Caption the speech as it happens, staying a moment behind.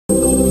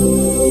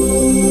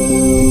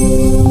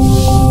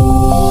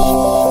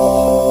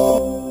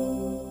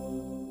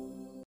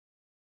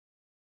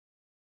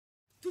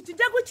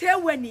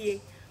chewani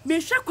me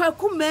hwe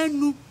Kwaku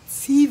Manu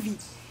TV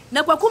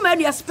na Kwaku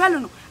Manu ya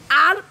spell no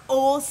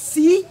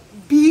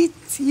ROCB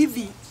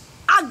TV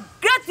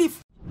aggressive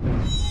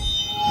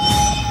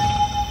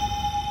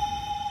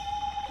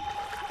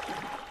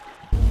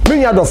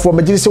me ya do for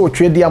me se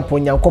otwedi ampo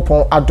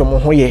Nyankopon adom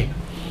ho ye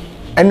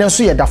ene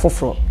so ye da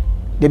foforo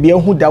de bia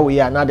hu da we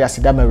ya na de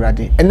aseda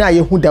mawrade ene aye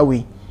hu da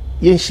we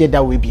ye nhie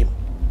da we biem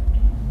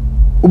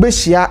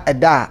ubehia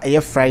eda a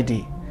ye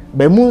Friday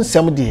ba mu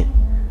nsem de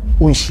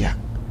unhia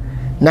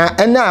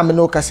na ene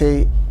ameno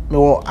kase me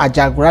wo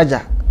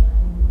Ajagurajah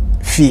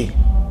fie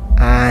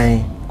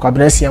ai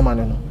kwabrasiam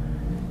ano no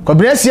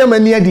kwabrasiam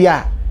ani ade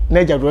a na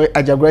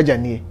Ajagurajah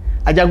nie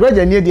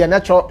Ajagurajah nie de na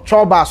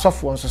choba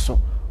asofo nsoso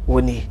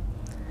woni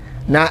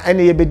na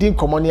ene ye bedin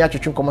komoni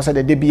atwetwe komosa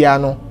de bia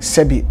no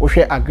sebi wo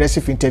hwe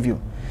aggressive interview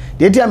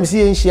de dia me se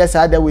ye nhia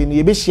sa da we no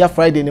ye be hia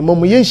Friday ne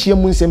mom ye nhia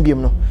mu nsem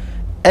biem no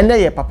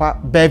ene ye papa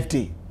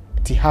birthday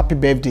ti happy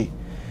birthday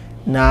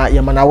na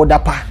ye mana woda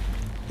pa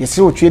ye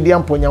se otwedi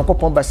ampo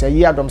Nyankopon basa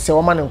yi adom se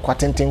wo ma ne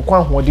nkwatenten kwa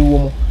hode wo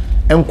mu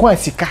enkwa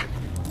sika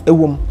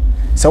ewom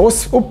se wo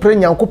pre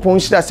Nyankopon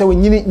hira se wo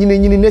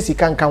nyini na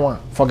sika nka wa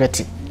forget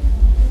it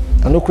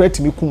ano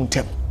create me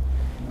kuntem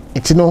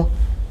etino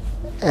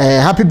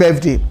happy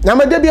birthday na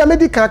me bia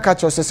medical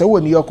catch us se wo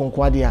New York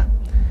nko ade a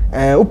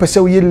wo pese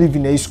wo ye live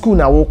in school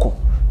na wo ko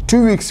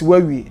 2 weeks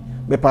where we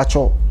be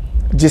pacho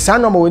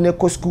jisano mo we ne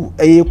ko school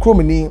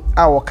kromni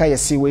a wo ka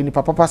yesi we ni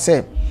papa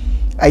se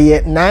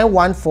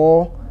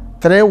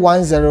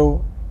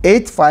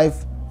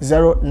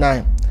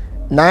 914-310-8509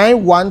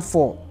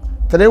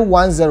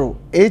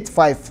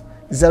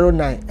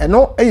 914-310-8509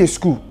 eno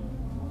school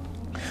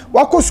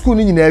wako school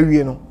ni nyina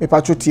awie no me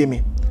pacho tie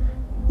me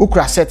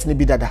ukra set ni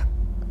bidada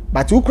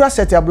but ukra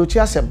set abrochi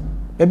asem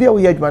e bia wo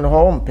ye adwuma no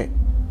ho wompe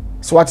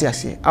so what you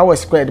say our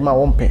squared ma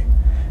wompe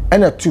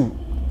ena 2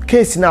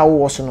 case na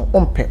wo so no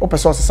wompe o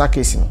pese osesa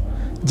case no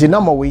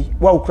jinama we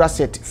wa ukra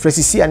set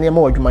fresisi ane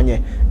ma wadwuma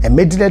nye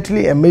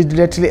immediately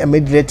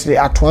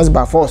at once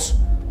by force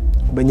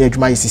obenya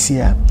adwuma yisisi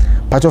ya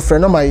but of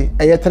friend no my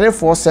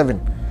 347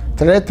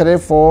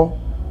 334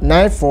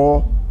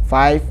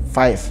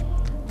 9455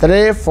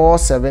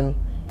 347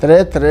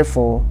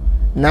 334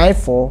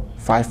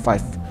 9455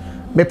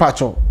 me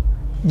pacho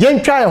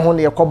yentwa ho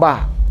ne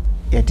yakoba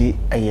yedi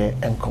eye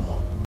enkomo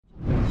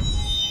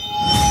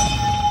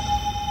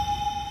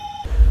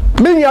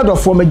many other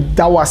for me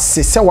that was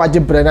se waje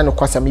brena no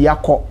kwasam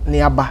yakọ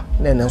ne aba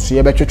na nanso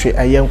ye betwetwe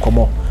eye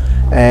enkomo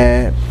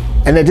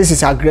and this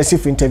is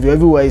aggressive interview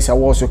everywhere is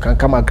also can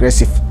come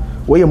aggressive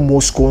we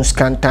Moscow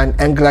scantan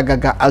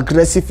englagaga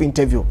aggressive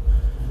interview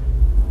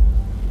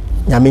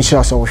ya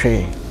mention so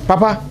hwe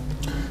papa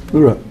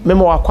ura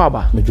memo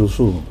wakwaba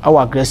mejoso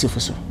awa aggressive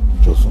so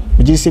joso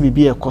me se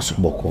bibi e koso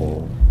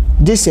boko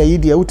this year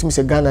dia utimi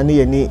se Ghana ne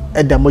ye ni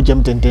eda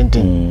mojam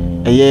tententen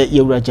eye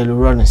yewura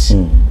Jaluranis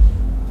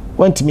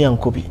want me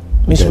ankobi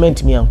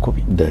measurement me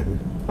ankobi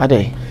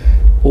ade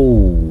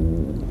oh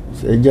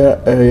seja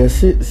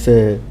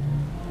se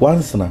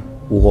once na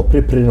wo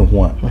prepare no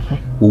ho a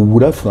wo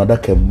wura funu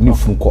adaka ni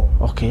funko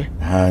okay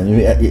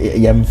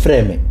ya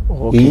mfrɛ me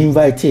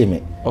invite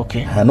me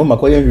okay no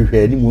makoye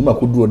hwehwe ni mu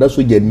makoduro da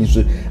soja ni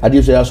so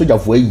ade so ya soja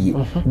fo ayi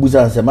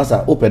buza se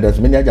masa open that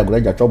many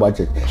Ajagurajah trouble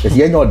check se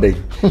ye nyode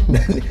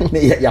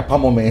ya pa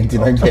moment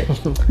na je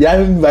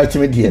ya invite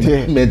me die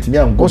moment me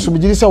am go so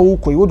bigiri se wo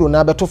koi wodo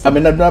na beto fo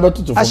amena na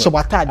beto to fo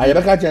ashebata aye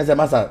be ka chen se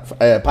masa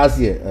pass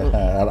here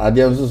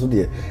ade so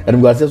de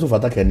and go so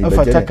fata kan ni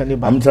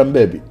be am tram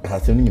baby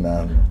asem ni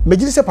na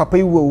megiri se papa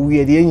yi wo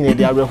wie de nyine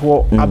de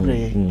areho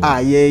abre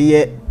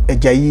ye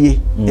ejayiye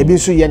ebi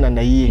nso ye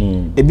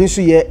nanayiye ebi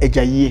nso ye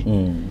ejayiye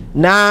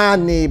na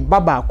ne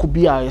baba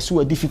kubia yeso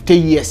wadi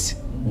 50 years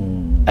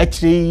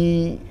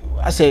actually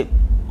ase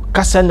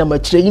kasa na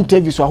machire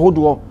interviews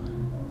ahodo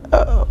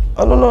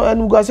no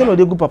anugase no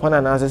de gu papa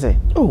na ase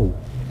oh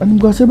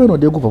anugase be no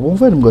de gu papa on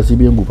fa anugase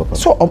be ngu papa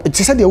so it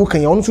said de wo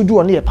kan ye on so du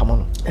on ye pama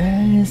no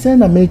say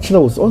na me chire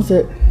on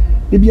say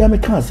bibia me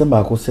kan ase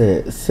ba ko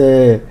say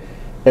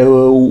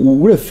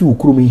wura fi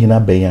ukuru mi hina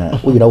ben a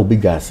o yira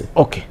obigase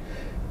okay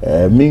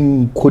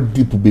min ko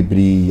deep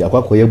bebri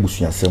akwa ya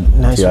busuasem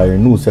ya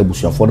no say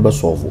busuafo de be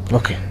solve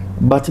okay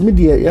but me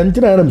de ya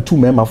ntira na me tu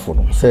me mafo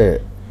no say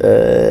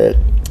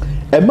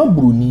ma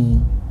bruni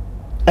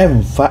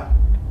emfa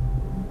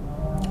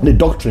the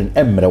doctrine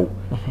emrew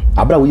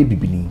abra wo ye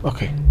bibini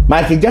okay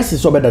Michael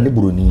Justice so better ne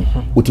bruni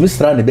otimi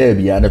stra ne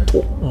baby ya ne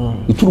to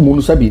ituru mu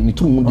no sabi ni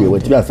turu mu de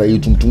watimi asa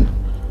yetumtum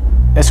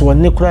es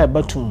won ne kura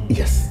batum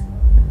yes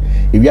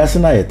if you are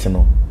saying it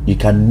no you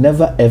can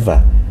never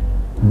ever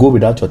go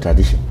without your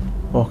tradition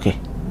okay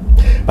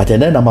but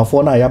then na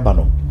for na yaba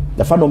no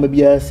the fa no me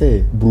bia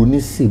say bruni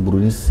say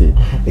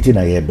eti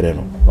na ye bre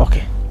no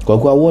okay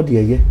Kwaku award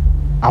ye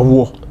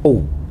awo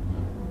oh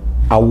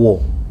awo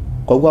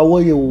Kwaku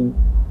awo ye o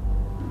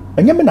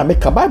anya me na me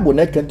ka Bible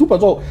na kan tu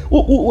paso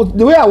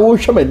the way awo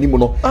hwema ni mu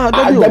no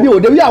dabi o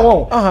dabi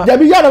awo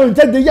dabi ya na me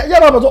tede ya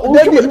na paso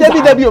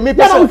dabi o me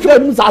pesa o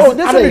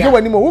dabi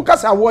hwema ni mu wo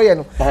kasa awo ye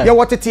no ye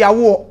wotete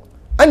awo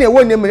ane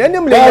wo nem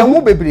le yan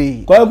wo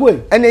bebre Kwaku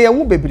ane yan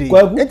wo bebre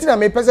enti na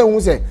me pese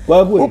hu se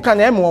wo kan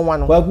na em won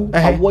no Kwaku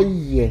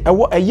awoye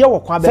eye wo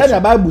kwa be say na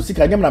Bible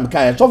sika nyam na me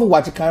kan so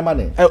watch kan ma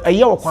ne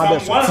eye wo kwa be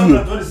so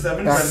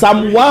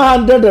Psalm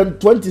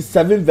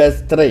 127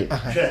 verse 3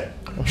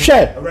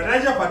 share Awurade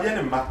agapade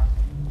ne mma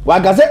wa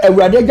ga say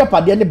Awurade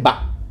agapade ne ba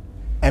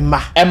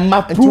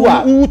emma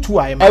tuwa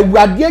utu a emma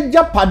Awurade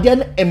agapade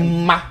ne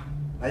emma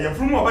na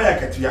yefrum oba ya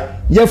katua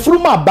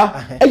yefrum aba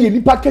eye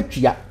nipa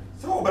katua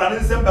se obrane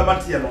nsem be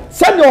matie no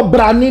se ne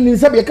obrane ni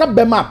nsem ye ka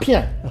be ma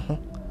pia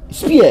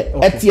spear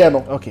etie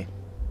no okay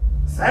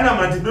sai na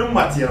mate be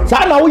matie no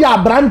sa na wo ya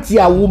brante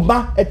a wo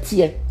ma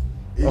etie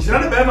enhira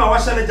ne be ma wa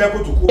hye ne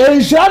jakotuko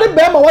enhira ne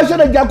be ma wa hye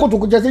ne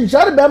jakotuko je se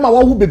enhira ne be ma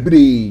wa hu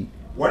bebre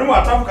woni mo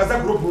atafu kasa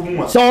group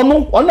mu a se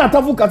ono ona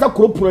atafu kasa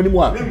kropro ni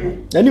mu a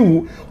ani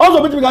wu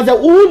ozo betimi ka se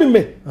wu ni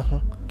me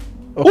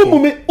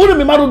unu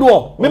mi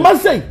madodo me ma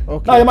sei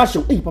na ye ma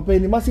hyew papa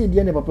ni ma sei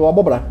die ne papa wa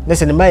bobra ne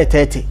se ne ma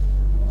 30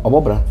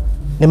 obobra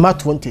ne ma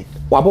 20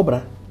 wa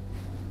bobra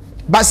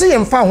ba se ye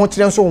mfa ho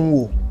kire nso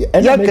nwo ye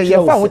ka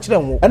ye fa ho kire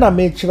nwo na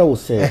me kire wo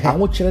se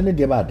aho kire ne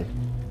de ba de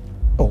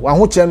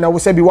aho kire na wo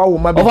se bi wa wo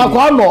ma bi ova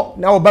kwa no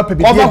na wo ba pe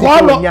bi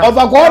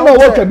ova kwa no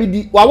wo twa bi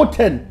di wa wo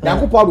 10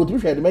 yakopɔ ado tumi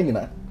hwɛ de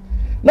manyina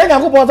na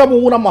yakopɔ sa mo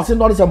wu na mase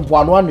no se mpo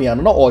ano anua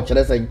no na o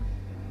kire sen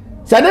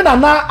sene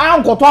na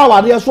ankoto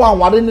awade so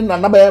anwade ni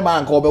na be ma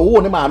anka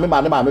obewo ni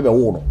maame be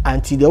wo no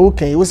anti de wo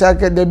kan wo sa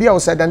ka da bia wo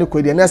sa da ne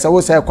kwedi na sa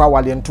wo sa kwa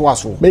awade nto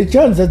aso me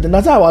chance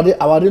na sa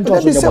awade nto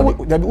aso ne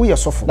body da wo ye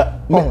sofo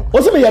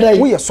o se me yere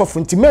wo ye sofo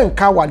nti men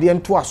ka awade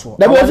nto aso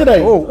da wo se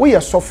dai wo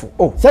ye sofo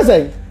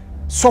sese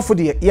sofo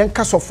de yen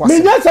ka sofo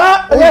ase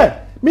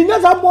me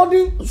nya sa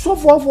body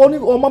sofo afo ni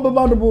o ma be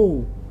ba no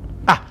bo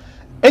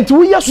enti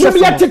wo ye sofo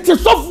me tete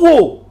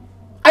sofo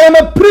I am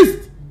a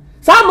priest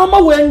sa no ma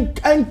we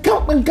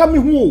enka me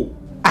hu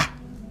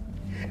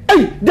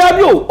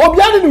Dabio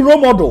obiani ni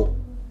role model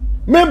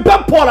me pe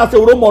Paul as a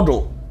role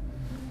model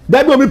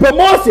Dabio me pe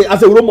Moses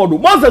as a role model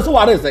Moses so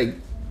ware say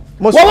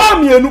wo wa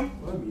mienu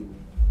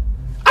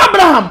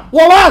Abraham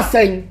wo wa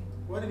say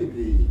woni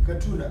be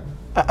katuna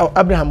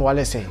Abraham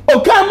wale say o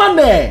kan ma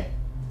ne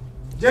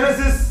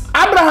Genesis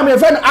Abraham e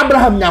friend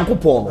Abraham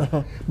Nyankopon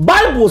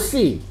Bible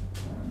say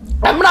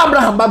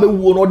Abraham ba be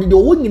wo no de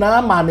wo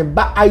nyina ma ne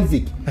ba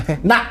Isaac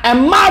na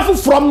emafu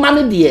from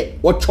man de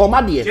wo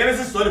choma de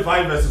Genesis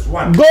 25 verses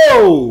 1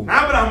 go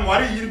Abraham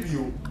wari yiri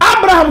bio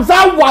Abraham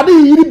sa wade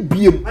yiri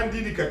biem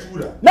andi di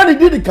katura na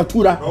de di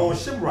katura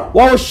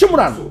wo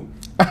shimran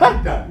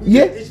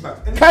ye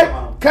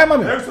kai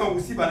mama Erson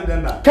we see ba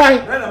den na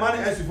kai na man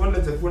esu fon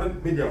let fon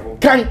media fon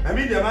kai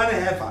media man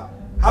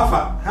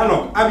hafa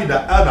Hanok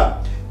Abida Ada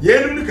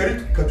yenu ni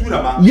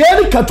katura ma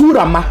yeni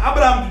katura ma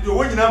Abraham do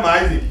wo nyina ma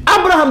Isaac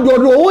Abraham do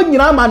wo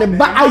nyina ma ne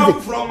ba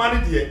Isaac from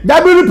man de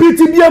da be repeat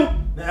biem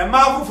na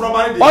emafu from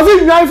man de o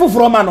se nwan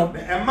foforo ma no na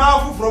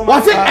emafu from man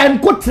o se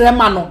enkotre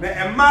ma no na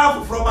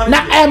emafu from man na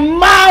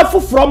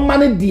emafu from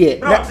man de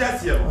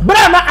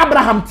bra na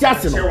Abraham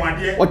tiase no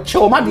o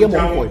chewma de mo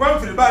ko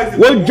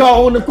wo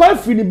jo on kwa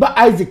fini ba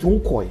Isaac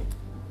nko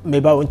me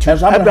ba won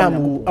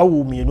Abraham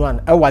awu mienu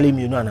an awale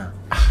mienu an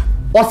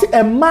o se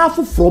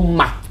emafu from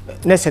ma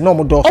na se no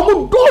mo do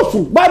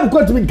Bible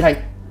ko timi nkai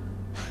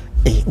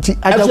nti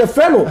as a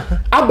fellow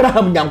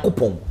Abraham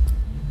Nyankopon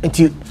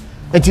nti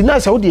na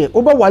se wo de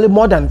wo ba wale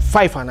more than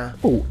 5 ana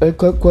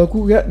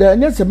Kwaku da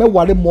nya se me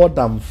wale more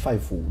than 5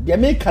 de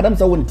me kadam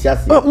se won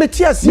tiase me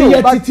tiase me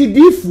ya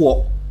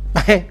titidifo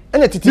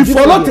ena titidifo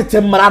follow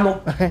tetemra no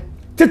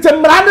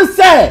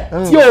se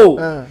tio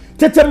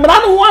tetemra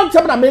no wan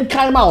tem na me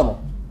kan ma ono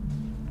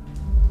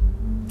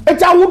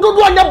eta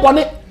wododo anya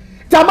bone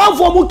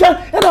tamanfo mu kan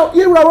ena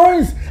yewura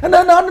Lawrence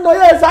ena no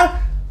yesa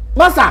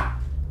masa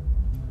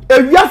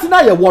ewiase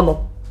na ye wo no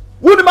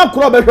woni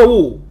makoro be hwe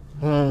wo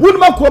woni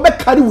makoro be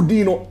kare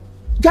wudi no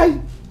jai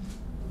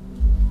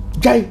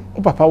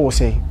o papa wo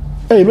say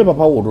me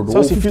papa wo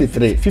dodo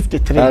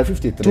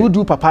 53 to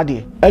do papa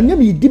de anya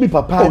me di me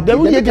papa de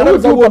we ye de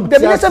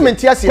se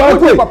mentiase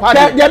o papa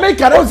de me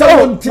kare se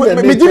won ti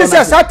me di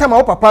se satama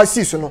o papa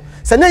si so no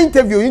se na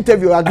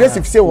interview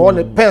aggressive say wo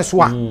on pen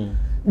so a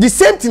the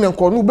same thing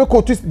enko no be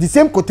quote the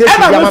same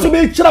quotation ya ma so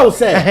be kira wo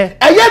say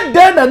eye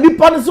den na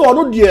nipa no se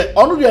ono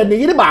de ne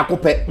yiri ba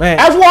akope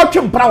as wo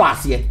twempra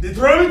wase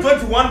Deuteronomy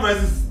 21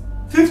 verses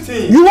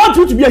 15 you want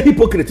to be a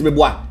hypocrite me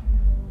boy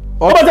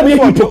o ba be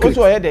a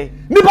hypocrite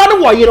nipa no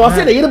wo yiri o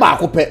se de yiri ba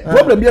akope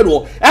problem bi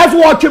no as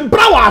wo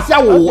twempra wase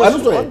wo eno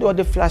so o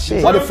de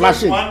flashing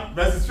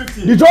verses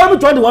 15 Deuteronomy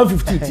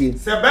 21:15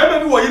 se bema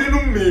bi wo yiri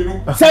no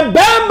mienu se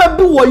bema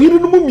bi wo yiri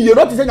no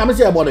mienu o te se nyame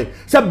se e bone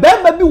se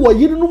bema bi wo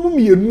yiri no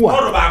mienu a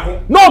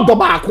no do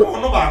baako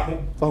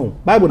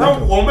Bible na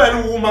wo ba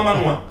no wo mama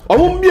no a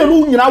o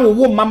mienu nyina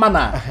wo mama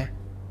na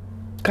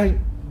kai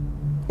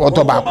o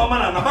do baako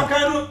mama na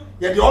bakai no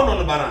ye de ono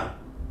no bana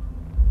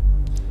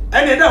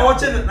ene da wo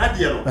che na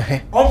de no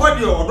onko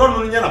de odo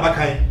no nya na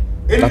bakai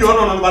ene de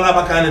ono no bana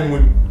bakai na mu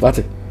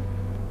what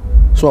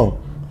so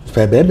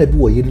se bema bi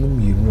wo yiri no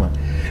mienu a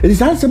it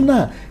is ansem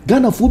na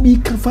Ghana fo bi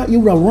kafa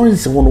yewura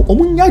Lawrence wono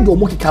omunya de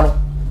omo keka no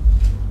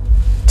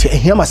te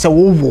ehia ma se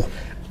wo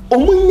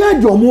omunya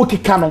de omo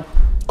keka no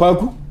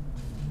Kwaku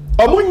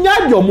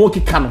omunya de omo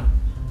keka no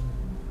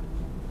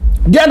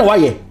dia na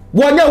waye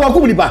wonya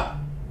wakum nipa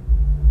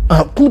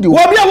kudi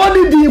obi a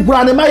woni di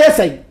kura ne ma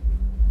yesen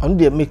anu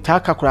de me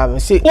taka kura me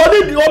say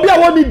obi a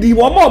woni di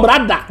wo mo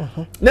brada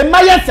ne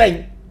ma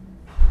yesen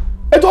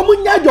eto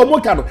omunya de omo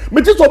ka no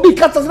me ti so bi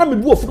kasa na me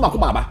bu ofu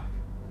makoma aba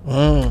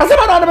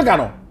asema na me ka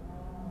no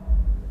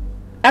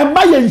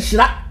emma ye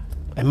nhira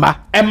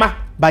emma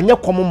banye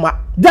komma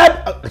dad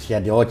ya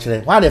de o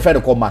kire wa de fe de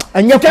komma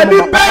anya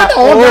komma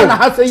o na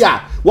ha se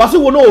ya wase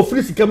wo no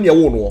ofiri sikam ne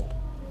wo no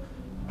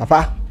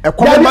papa e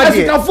komma de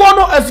esikafo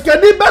no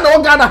esikadi be na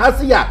o ga na ha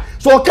se ya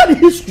so ka the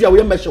history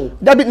we mesho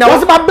dabi na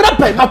wase ba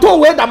brepe mato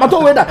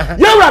we da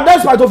ye ra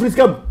dance part of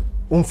sikam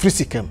on free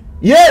sikam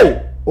ye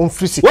on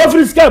free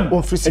sikam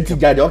on free sikam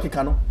ja de o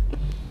kika no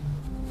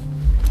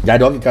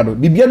jade okika no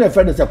bibia no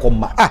friend say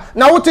komma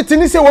na wo tete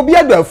ni say obi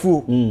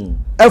adafu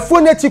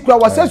afu na tikura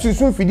wasa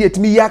sunsun fidi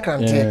etimi ya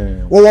krante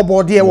wo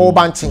bode wo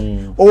banche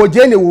wo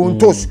jene wo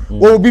ntos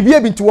wo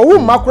bibia binti wo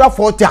makura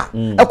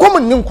 40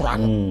 ekom ni nkura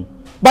no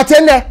but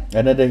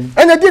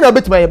ene di na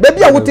betima ye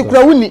baby a wo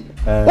tikura wuni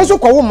wo so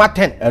kwa wo ma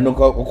 10 eno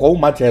ko wo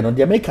ma 10 no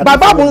de make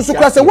baba bo nso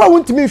kura say wo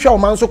wuntimi hwa wo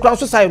man so kura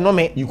so sai no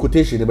me you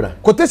quotation de bra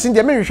quotation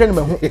de me hwe no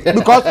mahu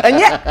because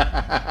enye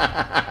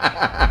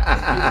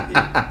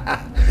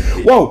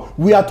Well,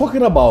 we are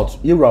talking about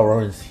Ira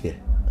Lawrence here.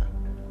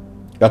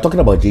 We are talking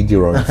about JJ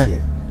Lawrence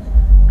here.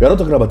 We are not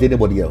talking about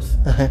anybody else.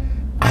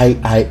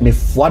 I me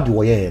forward the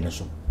way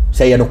so.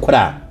 Say no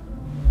kwada.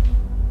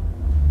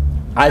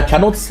 I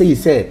cannot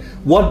say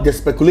what the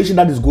speculation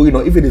that is going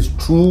on if it is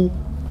true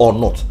or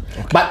not.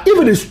 Okay. But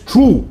if it is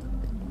true,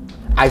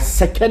 I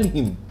second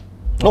him.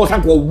 No,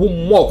 thank you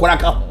more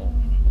kwada.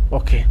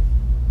 Okay.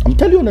 I'm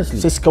telling you honestly.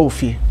 Say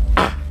Skofi.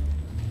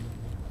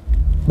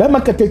 Ba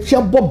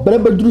makatechia bob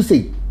brabadru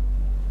say.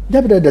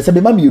 Debe se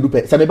be ma mi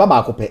yudupe se be ba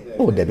ba ko pe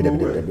oh debe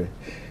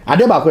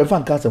ade ba ko e fa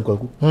nka asem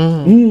Kwaku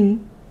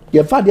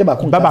ye fa de ba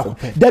ko ba ko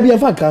debe ye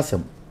fa nka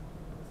asem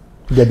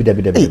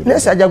debe na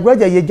sa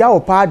Ajagurajah ye ja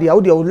o pa de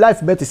o de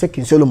life better say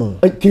King Solomon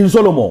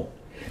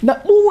na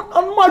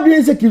mo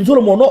adwen say King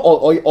Solomon no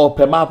o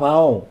pe ma pa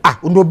o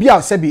no bia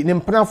se bi ne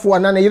mpanafo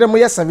na yere mo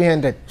ye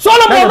 700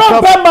 Solomon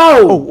no pe ma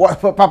o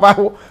papa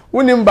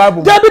unim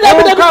bible debe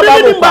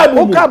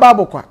o ka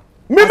bible kwa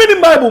mimi ni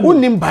bible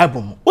unim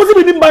bible o si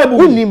bi ni bible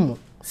unim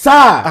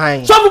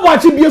Sir, some people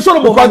actually be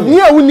Solomon. Because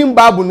near winning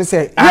Bible ni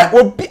say,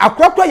 obi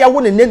akrakra ya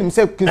won name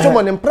say King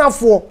Solomon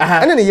empranfo,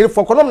 ene ne yere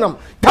for konom.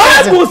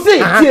 Bible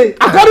say,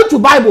 according to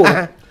Bible,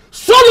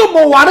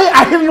 Solomon ware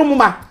ahenu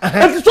muma.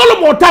 And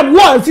Solomon time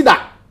war see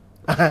that.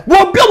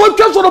 Wo bi wo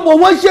twa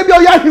Solomon wan hye bi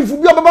o ya himfu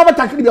bi o baba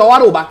takiri bi o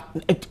ware oba.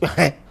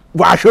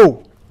 Wa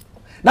show.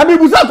 Na me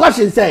busa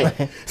question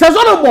say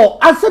Solomon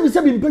asabi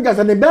sabi mpega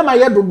say ne be ma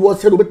ye dodo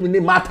say do betimi ne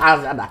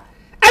matters ada.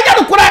 Eja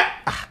no kure.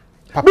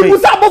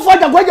 Bibusa abofo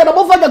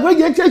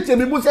Ajagurajah echeche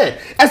bibuse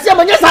ese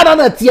amanye sada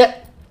na tie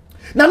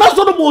na na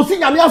so no mo si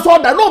nyame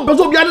aso da no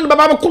bezo bia ne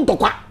baba ko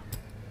ntokwa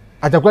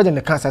Ajagurajah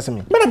ne kan asase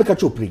me na me ka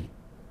cho pray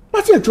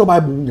na se tro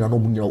Bible nyina no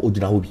nyina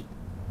ogina ho bi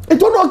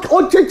eto no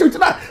o cheche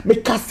na me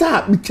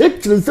kasa me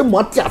cheche nse mo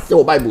ati ase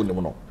o Bible ne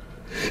mo no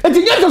enti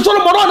nye so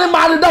no mo no ne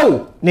ma ne da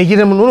o ne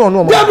yire mo no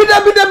no mo David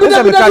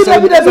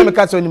me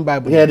kasa ni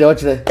Bible ye de o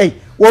kire eh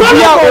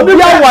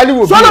obi a wali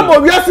wo so no mo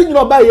wi ase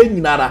nyina ba ye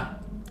nyina ra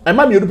e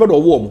ma me edu pe do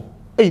wo mo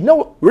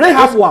no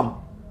Rahab wam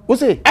wo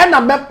say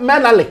ena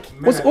Menalek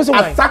wo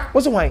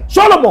say why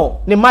Solomon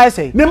ne mai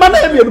say ne ma na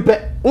e edu pe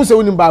wo say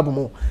wonim Bible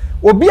mo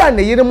obi a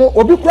ne yire mo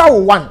obi kura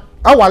wo 1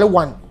 awale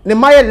 1 ne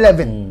mai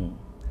 11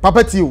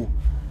 papa ti o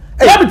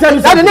let me tell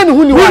you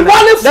something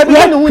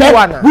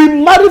we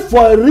marry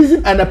for a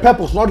reason and a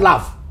purpose not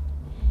love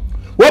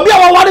obi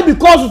a worry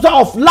because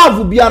of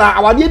love biara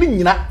awade bi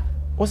nyina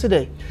wo say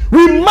dey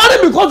we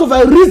marry because of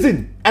a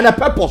reason and a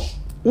purpose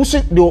wo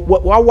say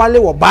wa wale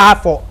wo ba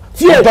for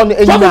some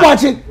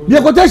watching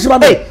the quotation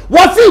be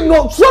what see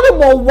no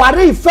Solomon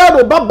worry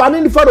Pharaoh baba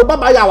ni Pharaoh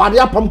baba ya wade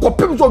apam ko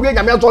pem so wi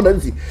nyame so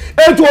dansi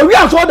eto wi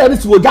aso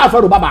dansi wo ja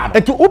Pharaoh baba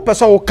eto o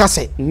pese wo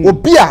kase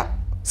obi a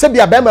se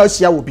bia be ma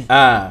ahia wo bi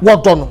wo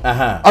do no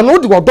ana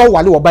odi wo do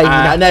wale wo ba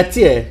nyina na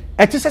tie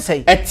eti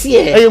sesei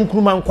etie eye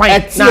nkruma nkwan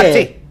na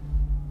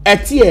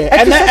etie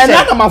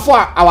ena na mafo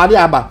awade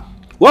aba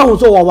wo hu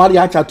so wo wade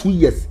acha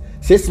 2 years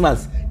 6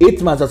 months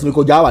 8 months as me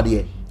ko ja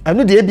wade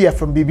anu de ebia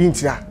from bibi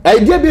ntia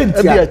de bi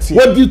ntia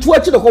wodi tu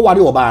achi ko wade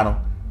oba no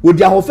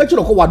wodi ahofa chi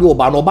ko wade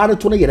oba no oba no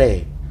to no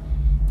yere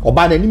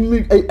oba na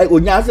nim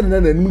onya ase na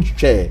nim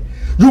hwe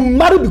you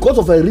marry because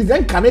of a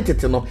reason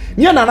connected no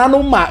ye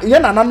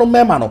nanano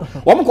mema no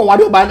wo ko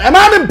wade oba na e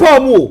ma ne mpa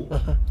mu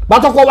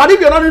but ko wade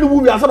bi no ne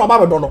wu wi ase na oba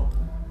be do no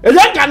e je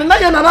kan na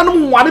ye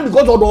nanano wade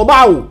because of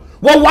oba o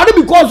wo wade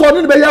because of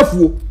ne be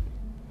yafuo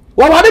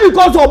wo wade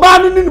because oba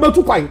ne be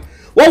tu kwan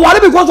wo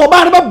wade because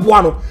oba ne be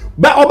boa no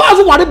but oba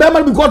so wade be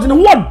man because ne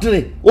what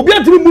dre obi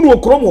antimi mu no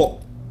okrom ho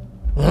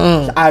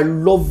I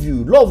love you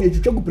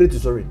you go pray to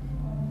sorry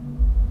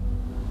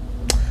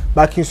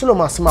but King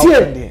Solomon asma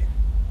there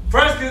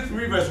 1 Kings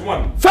 3 verse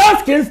 1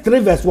 1 Kings 3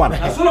 verse 1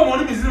 na Solomon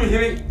ni bizi no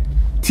here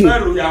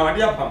Pharaoh ya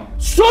awade apam.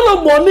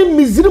 Solomon ni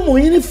Misraim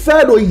yin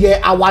Pharaoh ye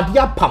awade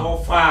apam.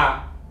 Ofa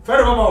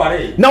Pharaoh baba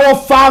ware. Na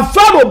ofa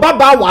Pharaoh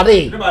baba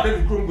ware. Ne ba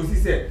David Krom ko si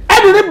se.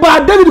 E ne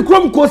ba David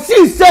Krom ko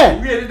si se.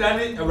 Wie ni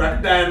dane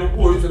awade dan no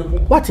ko so ne.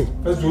 What?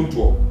 First one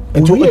to.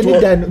 To wie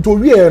dan to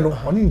wie no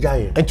oni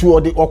njaye. And to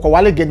the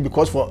Wale again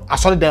because for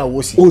asole dan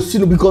wo si. O si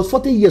no because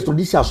 40 years to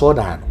this asole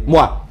dan. Mo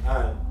a.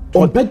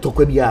 On bet to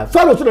kwa bia.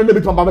 Pharaoh so na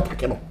be pamba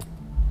betake no.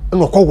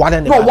 No ko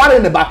Wale ne. No Wale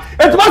ne ba.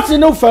 Et ba si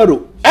no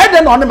Pharaoh. E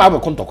de na oni ma be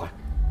kontokwa.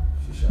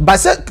 But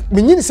say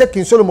me say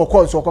King Solomon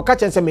call so ko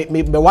catch say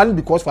me one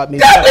because for me.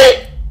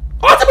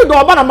 O ti be do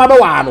oba na ma be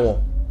wa no.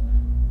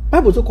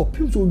 Bible say ko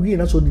pim so wie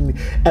na so di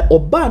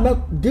oba na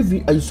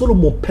David and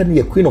Solomon pen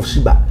ye Queen of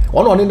Sheba.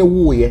 Ono ne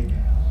wo ye.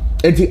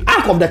 And the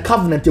Ark of the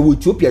Covenant with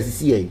Ethiopia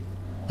is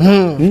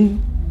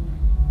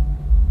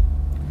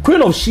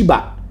Queen of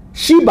Sheba.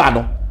 Sheba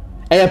no.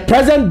 A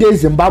present day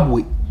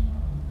Zimbabwe.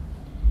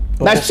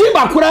 Na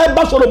Sheba kura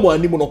ba Solomon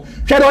ani mu no.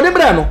 Hwe de ode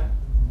bre no.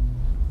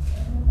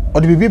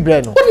 Ode bibi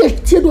bre no.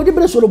 Ode tie de ode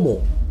bre Solomon.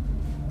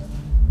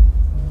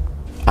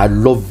 I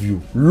love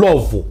you.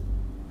 Love.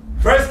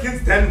 1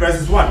 Kings 10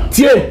 verses 1.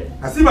 Tie.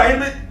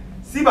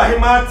 Siba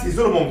hima ti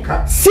Solomon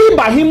ka.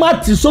 Siba hima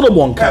ti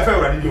Solomon ka.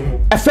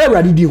 Efe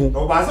urade di hu.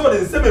 O ba se o de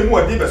nseme mu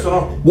odi be so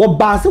no. Wo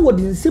ba se wo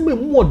de nseme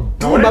mu odi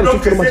ba so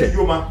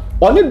kire ma.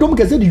 Oni dom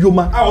kese di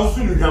yoma. A o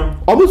sunu hwam.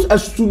 Obo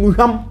asunu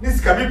hwam. Ni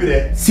sika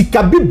bibre.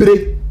 Sika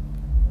bibre.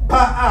 Pa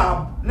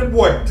a ne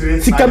bo dre.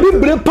 Sika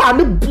bibre pa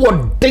ne bo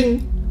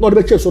den. No de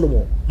be che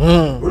Solomon.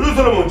 Odu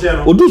Solomon che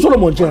no. Odu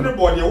Solomon che. Ne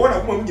bo de wona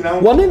kuma mu nyina.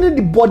 Woni ne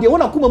di bo de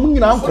wona kuma mu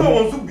nyina anko.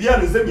 Solomon su bia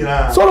ne nsem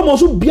nyina. Solomon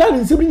su bia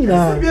ne nsem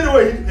nyina. Bia no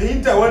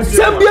hinta wan.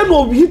 Bia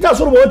no hinta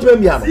Solomon won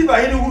bia no. Siba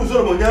hini hu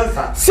Solomon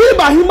nyansa.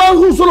 Siba hima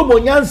hu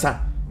Solomon nyansa.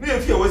 Ne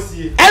fia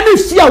wasie. Ene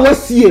fia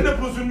wasie. Ne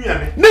prosu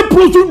nuane. Ne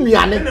prosu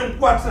nuane. Ne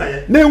nko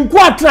atraye. Ne nko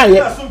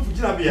atraye.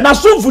 Na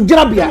somfu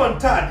gira bia.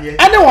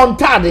 Ene won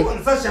tade.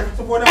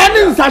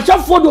 Ene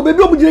nsahafo do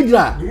bebi omu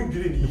gira.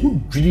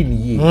 Dwiri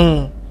ni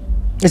ye.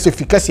 Ese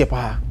efficace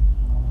pa.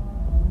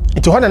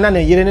 Enti hona na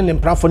yere ne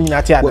mpranfo nyina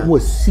ate ada. Wo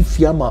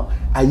sifia ma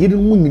ayere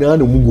mu nyina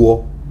na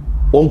mugo.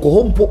 Onko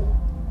hompo.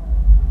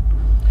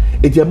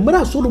 Enti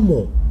emra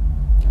Solomon.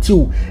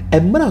 Tiu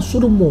emra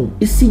Solomon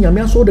isi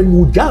nyame aso da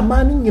nyuja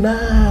ma ni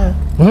nyina.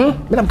 Me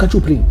na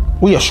mkachu pray.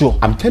 We are sure.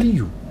 I'm telling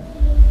you.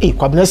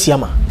 Kwabena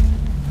siama.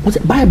 What's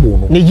it Bible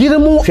no? Ne yere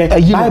mu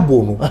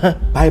Bible no.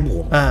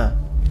 Bible.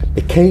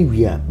 E kan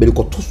wia me de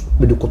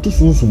koto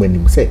sunsun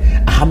anim say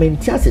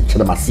ahamenti ase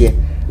kyeremase.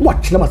 Mo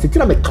kyeremase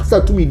kyerem me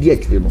kasa to me di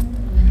akire no.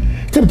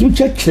 Tell me to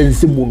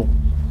check mu no.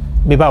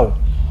 Me bawo.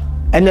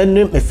 And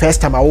me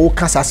first time I will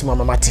cast as my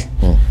mate.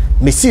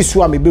 Me see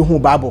so me be hu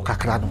Bible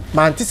kakra no.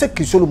 Ma ante se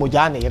King Solomon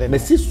ja na yere. Me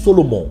see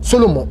Solomon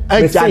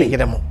e ja na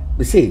yere mo.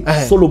 Me say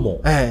Solomon.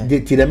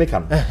 De ti dem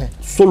kan.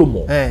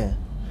 Solomon.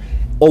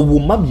 O wo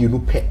ma bienu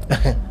pe.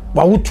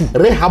 Wa wutu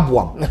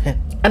Rehaboam.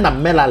 Na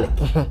Melale.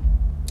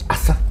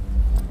 Asa.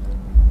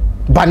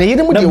 Ba na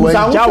yere mo de wa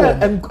ja wo.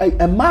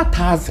 E ma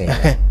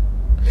taze.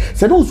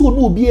 Say no so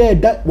no be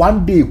that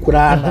one day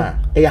kura na.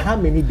 How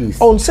many days?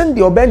 On send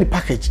the obey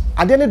package.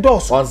 Ade ne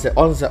dos. On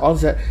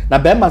say. Na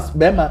bema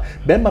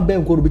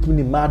ben go between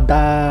the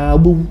mada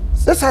boom.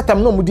 That's how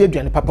time no mu di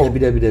aduane papa.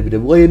 Be.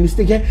 Oh, you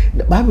mistake.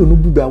 Ba no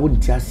bu ba won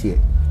ti ase.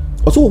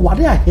 Also what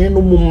dey ahen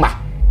no mumma.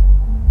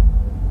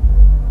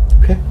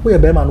 Hwe, wo ye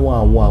bema no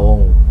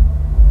anwo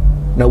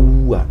na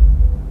wu a.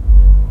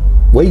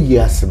 Wo yi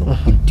ase no,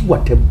 idi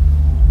watem.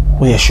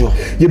 We are sure.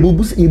 Ye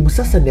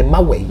busa se ne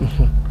ma we.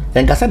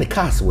 Yankasa ne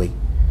cars we.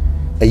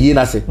 Eyi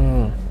na se.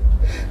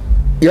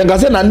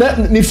 Yankasa na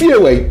ne fie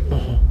we.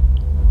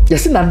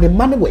 Yesi na ne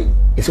man we.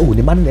 Yesi o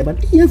ne man ne ba.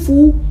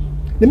 Yefu.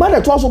 Ne man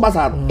e to so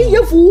basa no.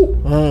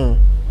 Yefu.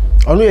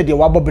 Onu ye de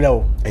wabobre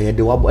o. Ye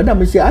de wabo. Na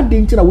me say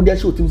ade nti na wo de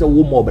show tim say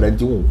wo mo obra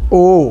nti wo.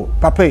 Oh,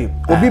 papa.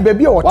 Obi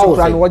baby o to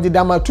kra no wo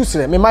de ma tu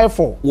sere. Me my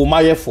for. Wo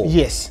my for.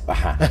 Yes.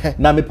 Aha.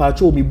 Na me pa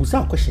cho mi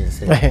busa question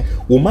say.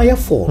 Wo my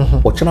for.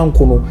 O chena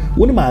nko no.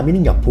 Wo ni ma me ni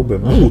nya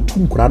problem. Wo tu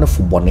nkura na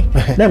fu bone.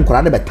 Na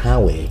nkura na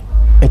betan we.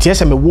 Enti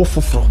ese me wo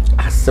foforo.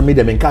 Asemi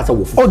de me nka sa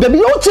wo foforo. Oh, debi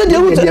o che de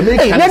wo.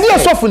 Na di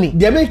esofuni.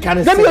 De me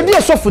kan. Debi o di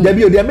esofuni.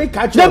 Debi o de me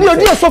ka. Debi o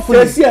di esofuni.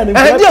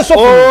 Di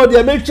esofuni. Oh,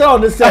 de me cha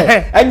on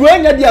say. And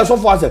when you di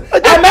esofo ase.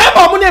 E me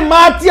mo ni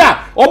ma ti a.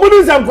 Omo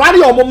ni se nkwa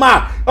ni omo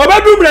ma.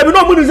 Obedu mre bi no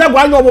omo ni se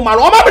nkwa ni omo ma.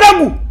 Omo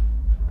bragu.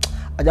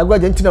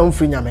 Ajagurajah ntina wo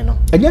firi nyame no.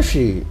 Enye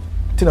hwe.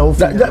 Ntina wo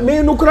firi.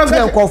 Me no kura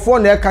ka nkofo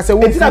na ka se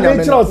wo firi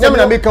nyame. Nyame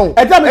na me ka wo.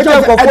 Eta me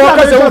nkofo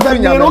ka se wo firi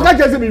nyame. No ka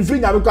se me firi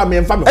nyame kwa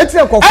me mfa me.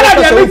 Eta nkofo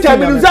ka se wo firi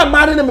nyame. Ana de me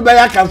mare ne me ba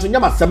ya kan so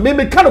nyama se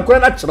me ka no kura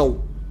na kyerɛw.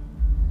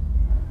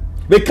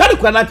 Me ka no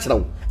kura na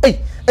kyerɛw.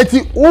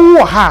 Eti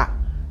wo ha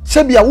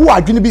se bia wo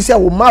adwene bi se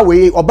wo ma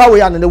we oba we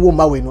anane wo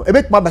ma we no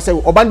ebetuma ba se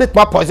oba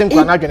betuma poison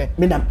kwa na adwene.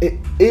 Me na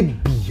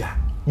ebia.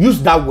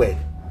 Use that word.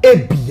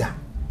 Ebia.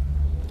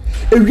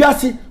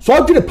 Ewiase so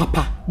adwene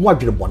papa mo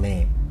adwene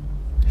bone.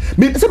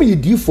 Me se me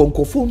di fo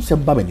nkofo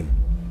nsem ba manim.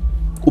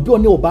 Obi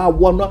oni oba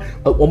wo no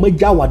o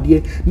magya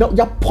wade na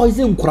ya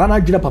poison nkura na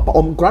adwene papa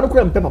o nkura no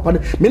kura mpe papa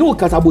me no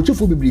kasa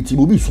abochefo bibility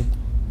obi su.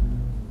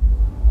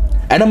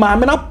 And ma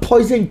me na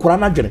poison nkora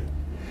na dwene.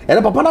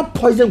 And papa na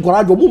poison nkora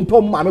adwo mo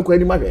mpe ma me kora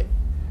ni ma hwe.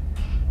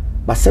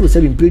 But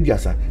 7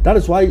 pages. That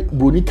is why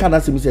Bruni can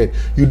ask me say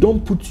you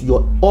don't put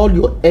all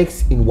your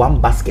eggs in one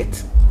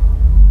basket.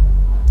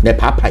 Ne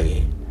papa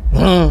ye.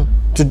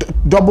 To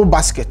double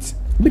basket.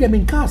 Me dem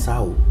in car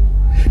sao.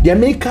 The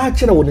America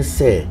chere won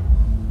say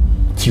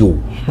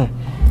tio.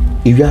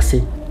 If you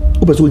say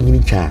obeso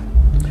nyini cha.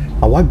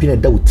 Ma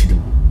wadwene da wotirim.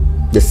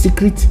 The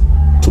secret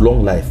to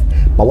long life.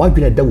 Ma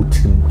wadwene da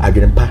wotirim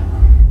adwene pa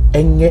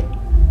enye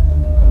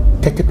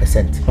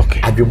 30%.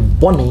 Okay. Adwene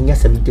bone enye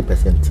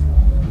 70%.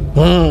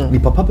 Ni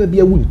papa be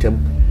bia wuntem.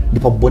 Ni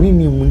papa bone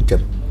ni wuntem.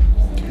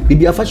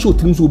 Bibi afa show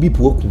trim so obi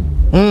puoku.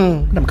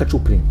 Na mka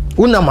choprin.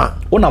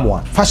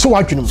 Unamwa. Fa so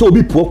wadwene so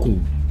obi puoku.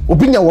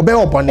 Obi nya wo be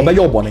obone. Obe ye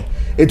obone.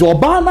 Eto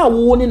oba na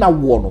wo ni na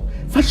wo no.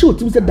 Fa show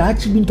trim se da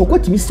chi bi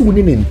ntokwatimi si wo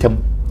ni ntem.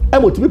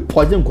 Emotimi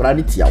poison nkora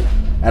ni tiawo.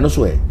 Eno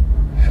so e.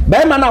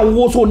 Be ma na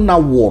wo so na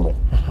wo no.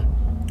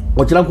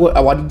 O kira ko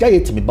awade gya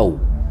yetimi ba wo.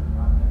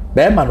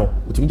 Be ma no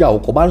otimi gya wo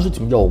ko ba nso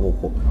timi gya wo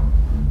ko.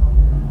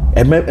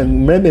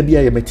 Ememe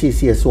bia ye meti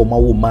esi ese o ma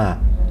wo ma.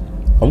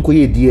 Onko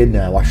ye die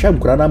na wa hwam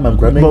nkora na ma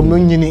nkora na. Bo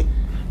nyini.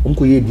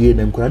 Onko ye die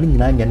na nkora ni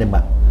nyina anya ne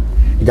ma.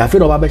 Ija fe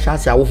no ba be hwa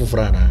ase awo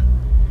fofora na.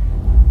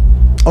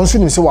 Onso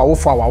nim se wa wo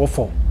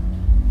fo.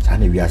 Sa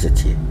na wi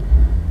asete.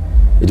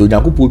 Edo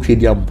nyakopo twe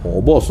dia mpo.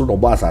 Obo so no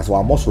bo asase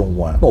wa mosoro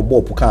nwa. Na obo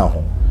opuka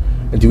ho.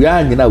 Nti we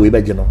anyina we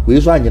beje no.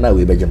 We so anyina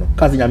we beje no.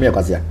 Kasi nyame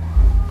yakwase a.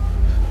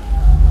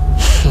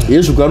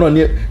 Yesu kra no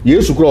ne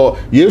Yesu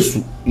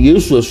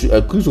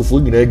Kristofo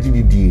nyina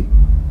gididie.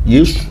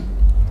 Yesu.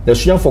 Na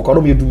suya fo kwa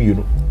no me dumi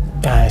no.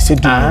 Se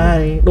dumi.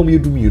 Ai, no me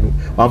dumi no.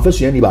 Wan fa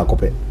suya ni ba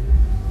kope.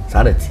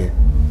 Sa na tie.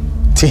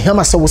 Ti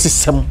hama se wo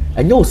sisem.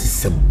 Anya wo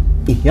sisem.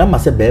 Ehia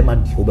se be ma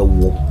di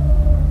obewo.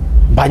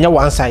 Banya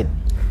one side.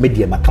 Me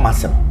die ma kama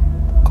sem.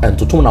 And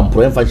to turn and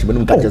prevent fashion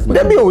when catches me.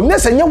 Debi o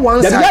nese nye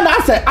one side. Ya na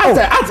ase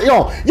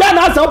yo. Ya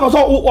na ase opo so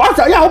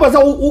ya opo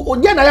so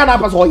ya na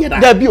paso ye na.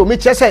 Debi o me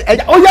che say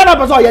o ya na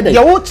paso ye de.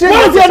 Ya wo che.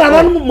 Wo se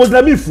na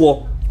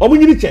Muslimifo. Omo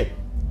nyini che.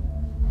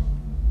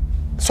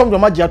 Some do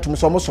magia to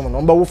so no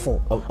mba wo fo.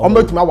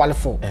 Omba tumi awale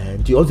fo.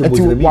 Nti o se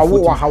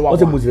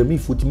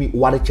Muslimifo tumi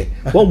wale che.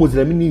 Wo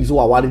Muslimi ni so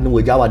wale ni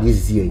waja wale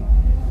ezie.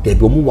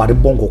 Debi omo wale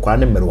bonko kwa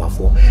na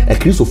merwafo. E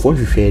Kristofo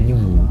hwehwe ni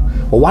mu.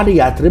 O wale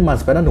ya 3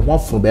 months pena ne ho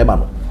afro be ma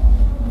no.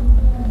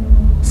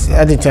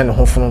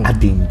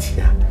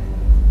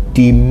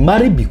 They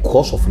marry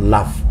because of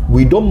love.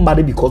 We don't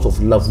marry because of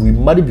love. We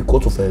marry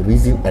because of a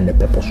reason and a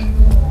purpose.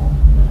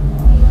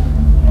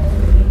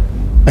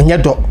 And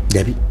yet,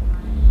 Debbie,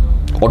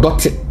 or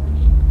dot it.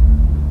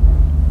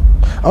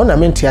 I want to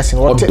mean, yes,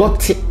 or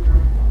dot it.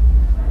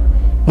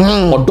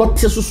 Or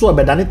dot it so a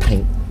better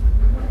time.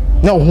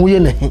 No, who you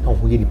know,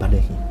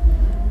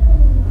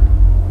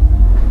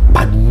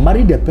 but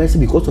marry the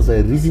person because of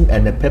a reason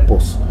and a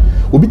purpose.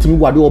 Obi timi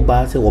wade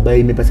oba se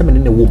obey me person me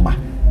ne woma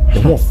the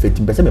more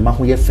fit person me ma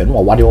ho ye fe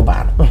no wade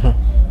oba no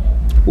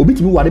obi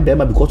timi wade be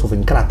ma because of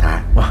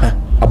nkrata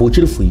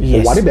abochire fu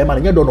yi wade be ma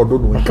ne do no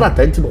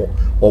nkrata nti no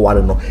o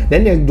wade no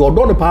then the do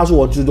no pass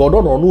o do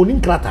no ni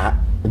nkrata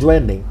jo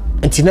yen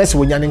nti na se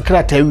wonya ne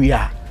nkrata wi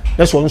a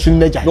na so nso ni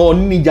naja no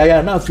ni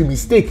jaya na fi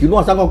mistake no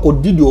asaka ko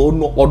didi o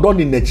no odo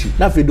ni nachi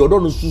na fi do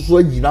no susu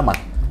agi na ma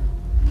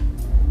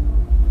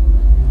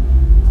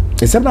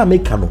nsem na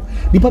make no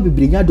nipa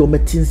bebrenya de o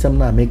metin nsem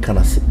na make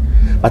na se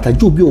but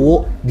ajo bi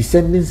o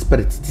descending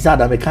spirit ti sa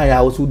da make ya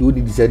also do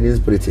the descending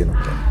spirit no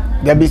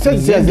there be say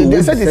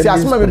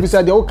asma me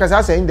bisa de o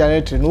kasa say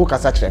indirectly no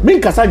kasa kire me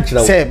kasa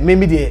nkire say me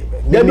de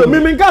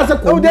me kasa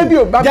ko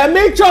there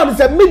make sure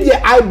say me de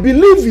I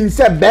believe in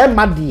say be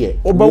ma de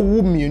oba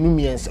wu mienu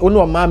miensa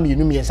ono ma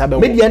mienu miensa be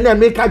me de na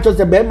make sure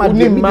say be ma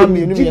de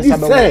mienu miensa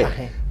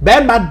be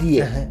ma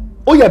de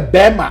o ye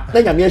be ma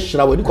na nyame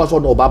hira we ni ko so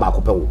no oba ba ko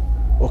pe wo.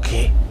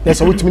 Okay.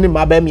 There's a witty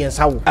ma be me and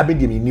sao. I be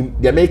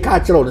the make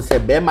catcher on say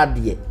be ma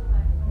dear.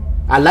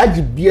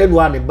 Alaji be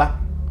one ba.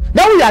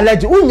 Now we are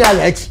legend, we are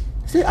legend.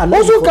 Say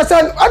also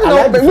Cassan, I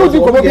don't know, you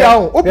go be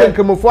out, open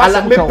cremo for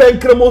us, me pen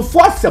cremo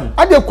for some.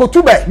 I dey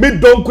kotube, me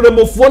don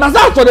cremo for na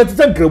za so the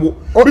ten cremo.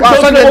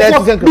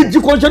 Me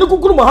ji ko jenu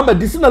kukuru Muhammad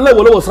disina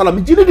lewo wa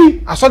salam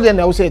jinidi. I saw them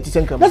na say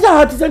ten cremo. That's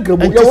how ten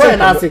cremo. You wey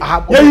na say.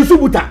 Ya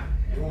yusubuta.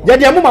 Ya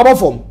dey mu ma ba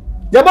form.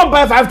 Ya bon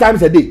buy 5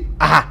 times a day.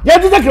 Aha. Ya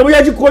ten cremo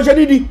ya ji ko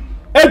jenidi.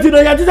 Eti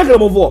no ya ti sekere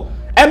mo fo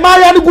e ma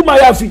ya ni gu ma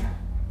ya fi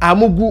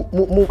amugu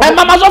mu e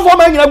ma so fo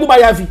ma nyina gu ma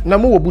ya fi na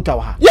mu wo buta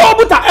wa ye wo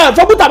buta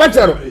so buta ba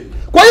kire no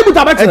ko ye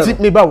buta ba kire eti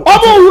me ba wo o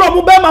mo wuro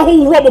mo be ma ho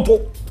wuro mo to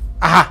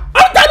aha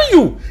I'm telling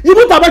you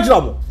buta ba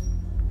kire mo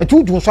eti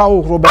udun so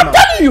wo wuro be ma I'm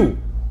telling you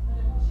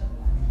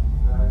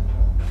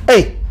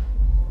eh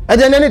e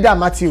de nani da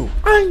Matthew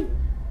ai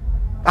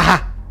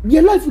aha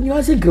your life ni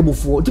wa sekere mo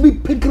fo to be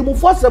sekere mo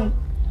fo some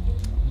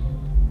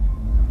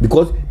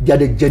because they are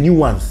the genuine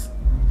ones.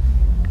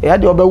 Ya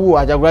de obewu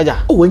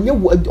Ajagurajah. Oh when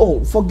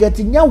you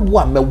forgetting ya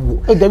wa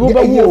mewu. E de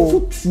obewu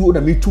futuo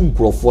na metu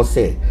nkrofo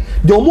se.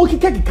 De omo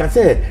kika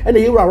se e na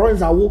yewura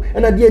runs awo e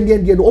na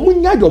de no omo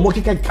nya de omo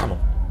kika no.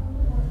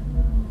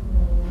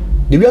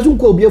 De wi aso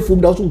nkwa obi afom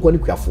da aso nkwa ne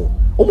kwafo.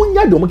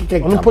 Omunya de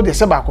omukeke. On put the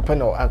seba ko pe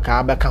no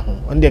ka ba ka ho.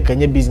 On de ka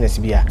nya business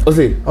bia. O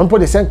say on put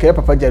the sen ka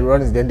papa Jerry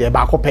runs then de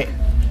ba ko pe.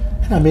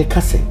 Na me ka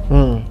se.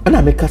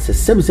 Na me ka se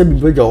sebi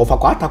beja ofa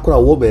ko atakora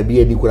wo ba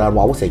bia ni kura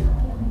no wo say.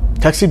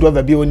 Taxi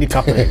driver bi oni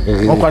cap.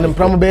 On kwa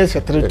mpram be se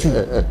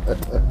 32.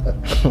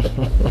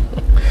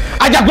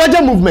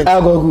 Ajagurajah movement.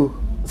 Agogo.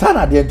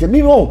 Sana de ente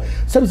me o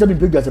sebi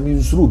beja se me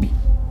nsuru bi.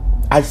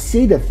 I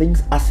say the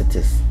things as it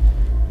is.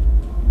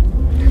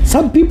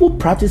 Some people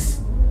practice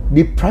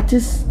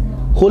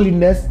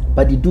holiness,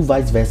 but they do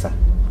vice versa.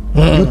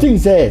 You think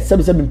say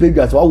sebi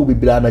pages wa will be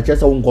bla na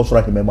chesa won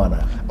kosora himem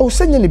ana. O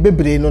senye ni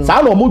bebre no.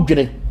 Sa no mo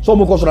dwene. So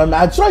mo kosora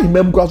na achira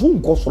himem kura so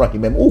won kosora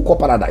himem. O ko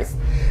paradise.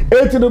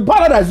 Eti no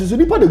paradise so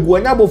nipa de guo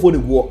nya bofo de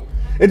guo.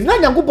 Eti na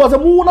nyankopɔ se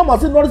mu na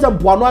mase no se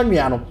mpoano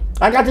anwea no.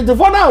 Anya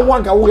tetefo na wo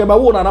anka wo ye ba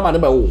wo na na ma ne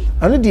ba wo.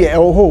 Anu de e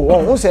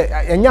ho se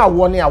enya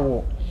awo ne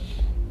awo.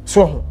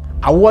 So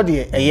awo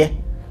de eye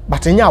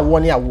but enya awo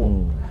ne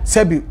awo.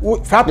 Sebi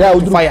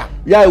fire.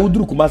 Ya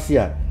uduru kumasi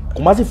a.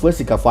 Kumasi fo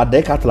sika fo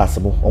adeka class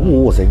mo.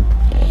 Omo wo sen.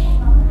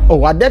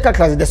 Oh, adeka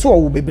class de so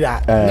wo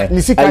bebra.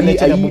 Ni sika na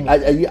chena.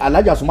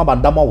 Alaja so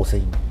mabanda ma wo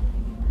sen.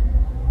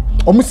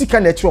 Omo sika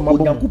na chi o mabo.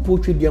 Onyankopɔ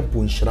twedie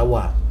mpo nhira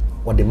wa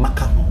wo de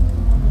maka ho.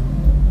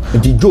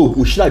 Nti Job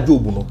o hira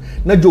Job no.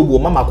 Na Job o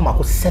mama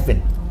ko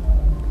 7.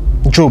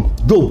 Job.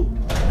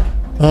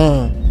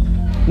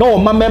 No,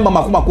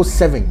 mama ko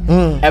 7.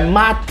 And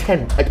ma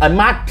 10. And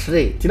ma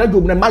 3. Tina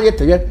Job na ma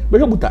yete ye. Be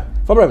buta.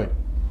 For brother.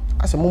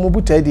 Asa mo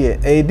buta dey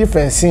a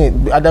different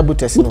thing other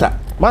butas no.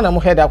 Man am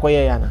head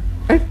akoye ya na.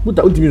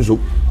 Buta untimi nso.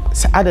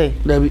 Sa ade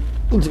na bi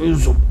untimi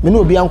nso. Me no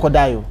obi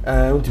ankoda yo.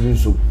 Untimi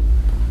nso.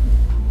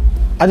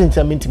 Ade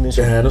ntia me ntimi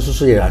nso. No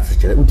so ye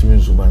atire untimi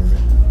nso manze.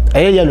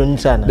 Yellow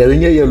ntia na. Da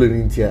wenye yellow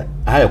ntia.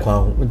 Aye kwa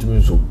ho untimi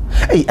nso.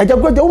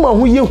 Ajagurajah wo ma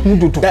ho ye hu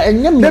dudu. Da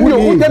enya me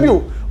Dabi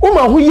o. Wo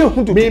ma ho ye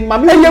hu dudu. Me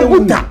mame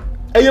buta.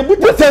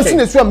 Buta sense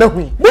ne so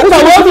amehu. Buta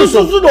wo so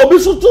obi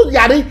so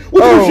yare. Wo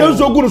ti hwe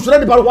nso guru so na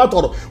dipa ko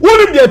atoro. Wo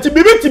ni de ti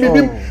bibi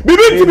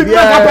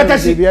ma ka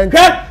patashi.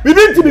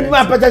 Bibi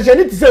ma patashi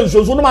ni ti se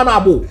nso no ma na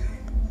abo.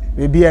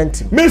 Bibi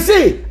anti. Me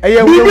say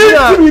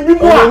bibi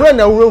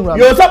mo.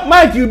 Yo sa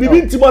Mike you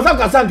bibi ti mo sa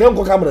ka san kan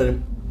ko camera ni.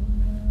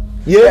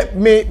 Ye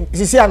me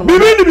sisi anu.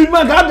 Bibi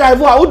ma ka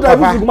drive a wo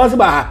drive ku ma se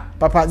ba.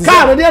 Papa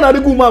car de na de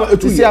gu ma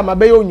etu sisi ama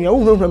be yo nua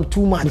wo hwam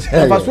too much.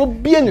 Papa so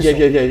bie ni so.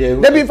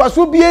 Dabi fa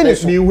so bie ni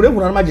so. Ni wure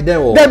na ma giden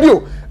wo. Dabi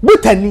o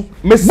butani.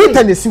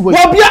 Butani si wo.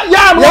 Wo bia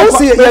ya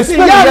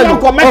no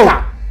ko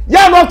meka.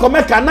 Ya no ko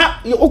meka na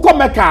wo ko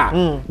meka.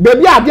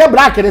 Baby ade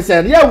black ne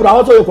se ya wura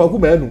ho so yo Kwaku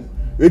Manu.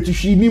 Eti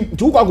hwi ni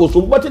tu kwa go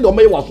so but de o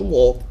me wa so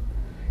wo.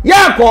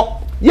 Ya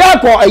ko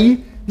ayi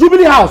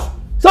Jubilee House.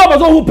 So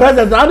so who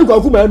president na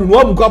Kwaku Manu no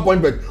am ko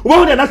appointment. Wo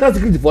hu the national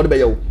security for the be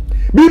yo.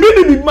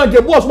 Bibi man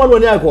ke boss man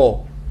woni akọ.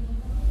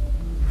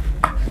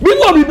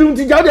 Bibi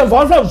ti ja de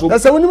fansa so.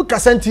 That's when you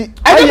kasanti.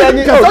 Aye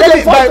ni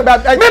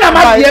me na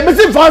ma de me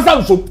sin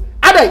fansa so.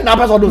 Adai na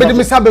person do. Me de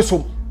me sabe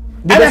so.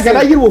 Ada ka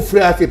na yiri wo free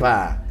ase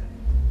pa.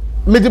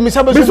 Me de me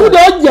sabe so. Me so de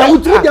oja wo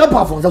tu de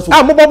pa fansa so.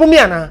 Mo bobo mi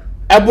ana.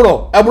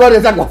 Ebro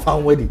de sa kwa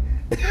fan wedi.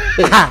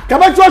 Ka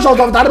ba chua shot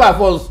of that by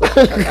force.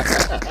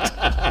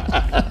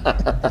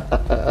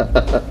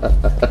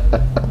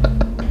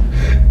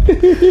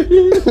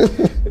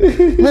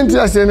 Nenti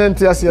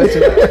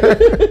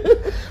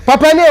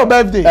Papa ne your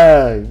birthday.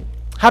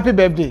 Happy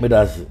birthday. Me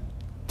that's.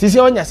 Tisi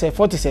onya say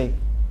 40 say.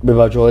 Me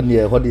ba jo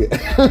ne ho de.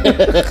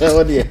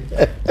 Ho de.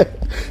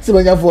 Se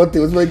banya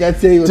 40, se banya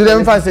say. To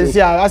them fans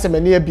say as me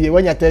ne bie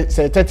when you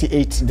say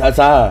 38. That's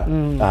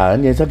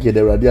ne say ke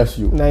de radio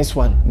asu. Nice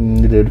one.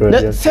 De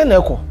radio.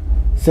 Seneko.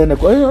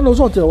 No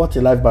so tell what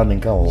a live band in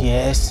can.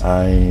 Yes.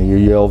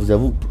 You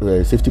observe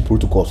safety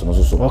protocols no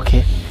so.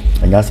 Okay.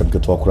 And you some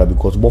get to akura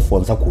because both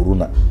one sa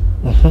corona.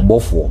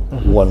 Both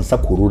one sa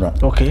corona.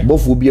 Okay.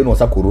 Both will be no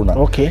sa corona.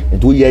 Okay.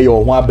 And 2 year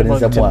your one ben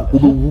say mo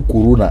ubu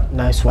corona.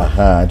 Nice one.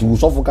 To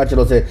so for catch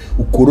say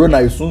corona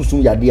is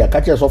soon ya dia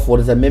catch so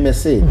for say meme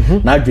say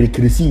na adwere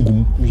kresi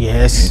ngum.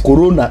 Yes.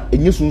 Corona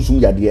enye soon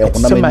ya dia e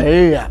kona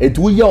me. Et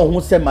 2 year ho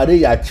say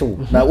malaria chew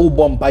na wo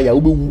bomba ya wo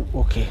be.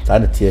 Okay.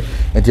 Sana tie.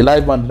 And the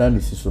live band na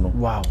ni so no.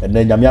 Wow. And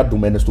then nyame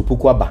adom en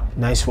stopoku aba.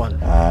 Nice one.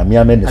 Mi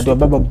amen sto.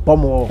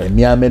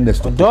 Mi amen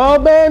sto.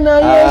 Dobe na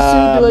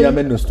Yesu. Mi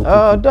amen sto.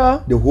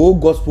 The whole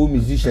gospel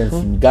musicians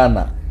in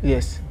Ghana.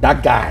 Yes.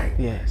 That guy.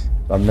 Yes.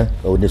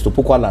 Ne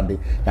stopoku alande.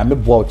 Nyame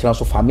boa o kira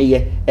so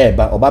fameye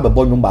eba oba be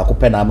bo nwum ba ko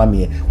pe na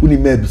amame. Uni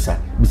ma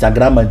bisa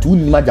grandma nti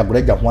uni ma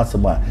Ajagurajah ho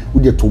asem a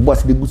udi to bo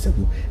ase de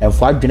busagu.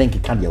 Enfo adwene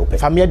nkeka de ope.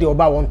 Fameye de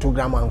oba 1 2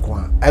 grandma nko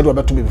a. I do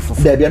beto be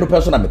fufu. There be no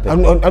person na me pe.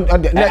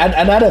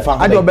 Another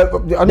family. I do be.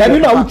 There be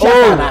no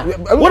uchiaka na.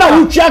 Wona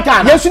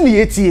uchiaka na. Yesu ni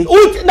yetie.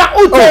 Na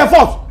uchiaka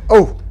force.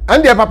 Oh.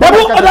 And the papa.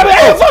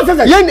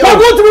 Yen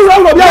go to me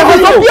round of your.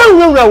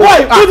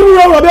 Why? Go to me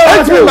round of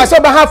your. I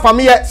myself have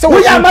family. So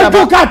we are man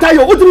to kata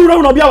yo. Go to me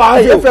round of your.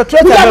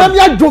 We are man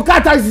ya jo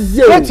kata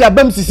sisi. Threat ya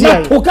bam sisi.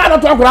 Na to kata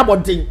to akura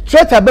bontin.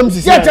 Threat ya bam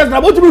sisi. Yeah, just na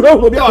go to me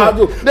round of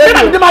your.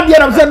 Dem ma dia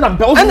na say na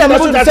mpe. And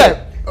na say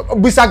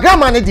bisa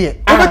grandma ne die.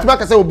 O bet ba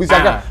ka say o bisa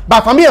grandma.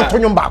 Ba family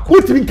entonyo ba ko.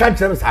 Who tin kan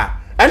chere sa.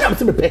 and I'm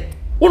saying pay.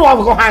 Who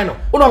no go high no?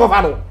 Who no go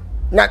far no?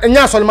 Na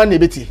nya Solomon na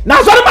beti.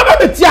 Na Solomon ba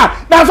beti a.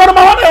 Na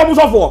Solomon what am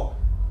so for?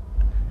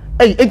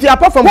 Hey, it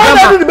apart from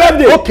why do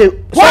birthday? Okay.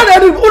 Why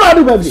do you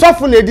birthday? So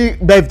for the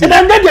birthday.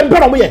 And then get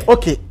them here.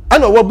 Okay. I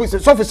know what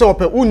business so for say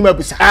open unu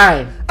mabusa.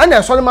 Aye. And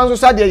then Solomon so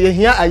say dey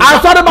here ayi.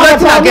 I saw the man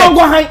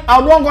go high.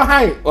 I no go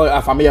high. Oh,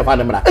 afami ya fa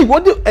dem ra. Hey,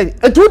 what do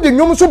etu the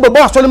nyum so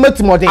bebo Solomon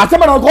timode.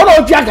 Asema na ko na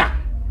otiaka.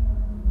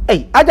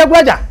 Hey,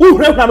 Ajagurajah. Who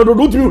hre na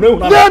do tiri hre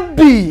na.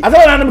 Baby.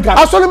 Asema na me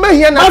ka. Solomon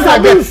here na. Asa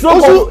bi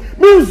so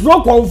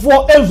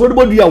konfo enso de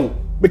bodu ya wo.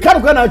 Me ka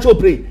ko na cho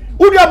pray.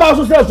 Udi aba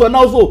so say so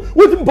na so.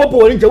 Wuti popo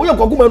woni nche. Wo ye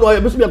Kwaku Manu aye.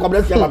 Me so be Kwaku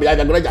Manu be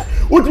Ajagurajah.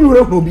 Wuti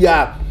hre no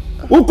bia.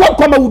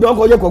 Ukoma wudu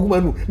anko ye Kwaku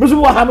Manu. Me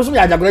so wa ha me so be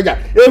Ajagurajah.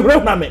 E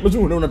hre na me. Me so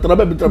hre na tra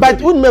ba bi tra. But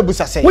unu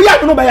mabusa say. Wo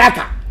ya no ba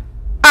yaka.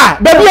 Ah,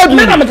 baby odu.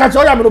 Me na me ka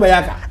cho ya me no ba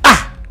yaka.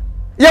 Ah.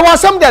 Ye wa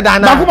sam de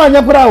dana. Ba kuma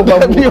nya kura o ba.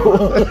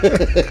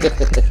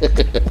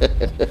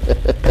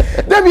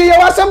 Baby ye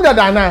wa sam de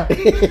dana.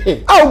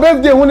 Ah,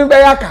 birthday hunu be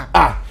yaka.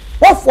 Ah.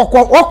 What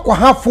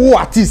half full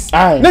artist?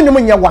 Na nyum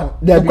nya one.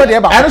 Ko de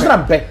ba. I don't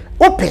understand.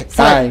 Ope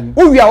fine.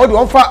 Who we are the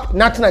one for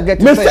national get.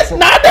 Me say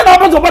na dey no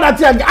about about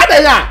that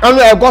ada ya. Anu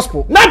e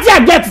gospel. Na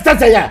dey get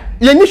say ya.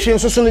 Ye ni hwe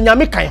nso no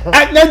nyame kan ho.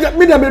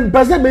 Me na me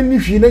pese me ni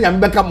hwe na nyame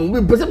beka mo.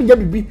 Me pese me nya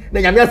bibi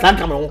na nyame asa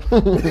ka mo.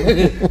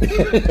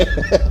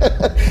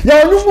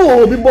 Ya onu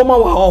mo obi bo ma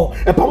wa ho.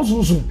 E pam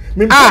sunsun.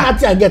 Me na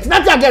dey get. Na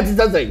dey get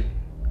say.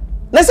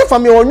 Na se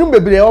fami onyu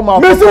bebre o ma.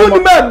 Me se woni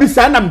ma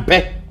bisa na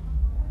mpe.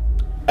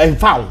 En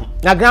foul.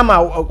 Na grandma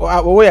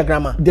wo ya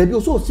grandma.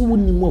 Debi so si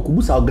woni mu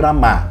akobusa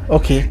grandma.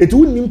 Okay. Eti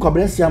woni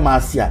nkobresia ma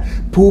ase a.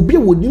 Po obi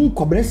woni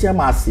nkobresia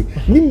ma ase.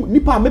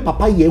 Nipa me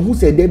papa ye hu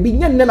se debi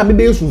nya nne na me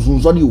be sunsun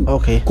so de o.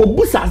 Okay.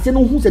 Kobusa ase no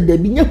hu se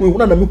debi nya hu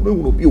na me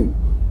hu obi o.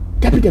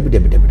 Debi.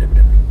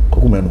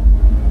 Kwaku Manu.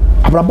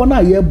 Abrabo na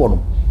ye bo no.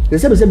 They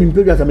say me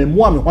mpedwa sa me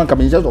mo am ho anka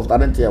me of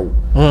talent here o.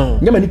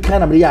 Nya mani kan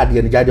na me ya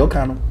ade ne jade o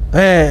kan no.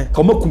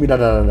 Ka makumi da.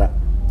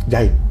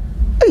 Jai.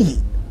 Ei.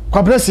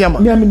 Kwabresia ma.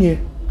 Me amini.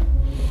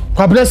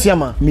 Kwabresia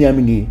ma. Me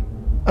amini.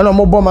 Ana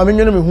mo bo ma me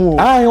nwunu me hu o.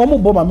 Ah, o mo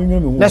bo ma me nwunu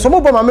me hu. Na so mo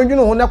bo ma me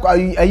nwunu hu na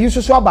ayi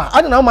susu aba.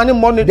 Ada na ma ne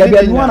mo ne. Debi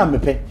anu na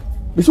mepe.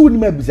 Me so woni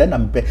ma bisa na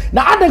mepe.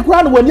 Na ada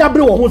kura na wani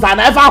abre wo hu sa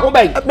na efa ho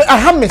bai.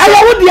 Aha me.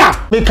 Ayo wo dia.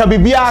 Me ka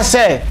bibia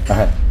se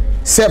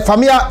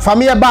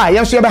famia ba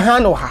ye so ye be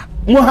han no ha.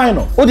 Mo han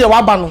no. O de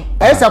wa ba no.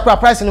 E se kura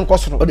price ni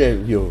nkosoro. O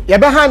de yo. Ye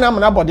be han na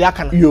na body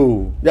aka na.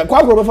 Yo. Ya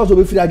kwa be fa so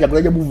be firi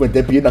Ajagurajah movement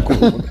apie na ko.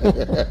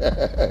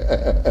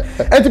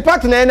 Eti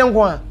party na ene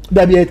nko a.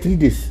 That be 3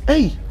 days.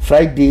 Hey.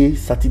 Friday,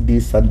 Saturday,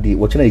 Sunday.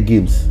 Watching the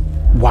games.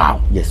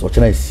 Wow. Yes,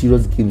 watching the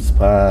serious games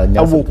pa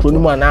nya. Awo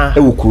kronim ana.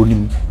 Ewo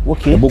kronim.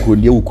 Okay. Ebo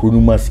kronim, ewo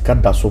kronim sika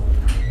da so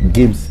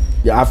games.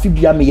 Ya afi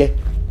bia me ye.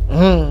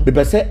 Be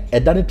be say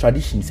edane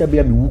tradition say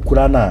bia me wu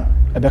kura na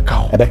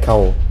ebeka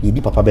o. Ye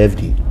di papa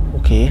birthday.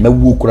 Okay. Me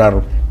wu kura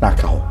no na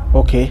ka ho.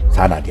 Okay.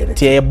 Sa na de.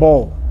 Tie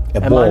ball.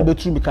 Man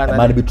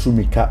be true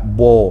mika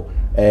ball.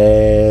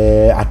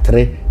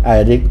 Atre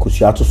ayade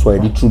kosiato so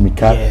ayade true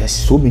mika. Yes.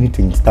 So many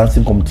things,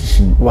 dancing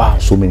competition. Wow.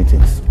 So many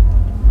things.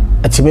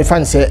 Ati me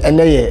fan say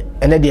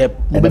ene de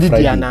bedi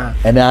dia na.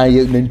 Ene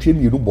aye nantwe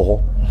mi ru bo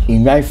ho.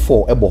 Inwan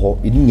 4 e bo ho.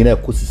 Eni nyina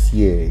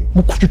ekosisi e.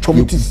 Mu kutwitwo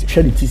mu tisi.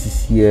 Charity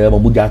sisi e ma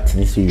mu dia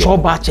atene se yo.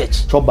 Choba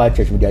church. Choba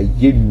church mu dia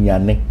ye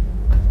nuane.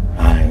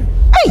 Ai.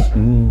 Ai.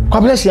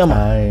 Kwabresia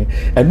ma. Ai.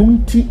 Enu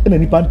nti ena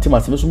nipa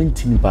ntima se so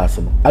nti nipa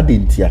ase no. Ade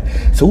ntia.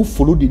 Se wo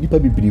follow the nipa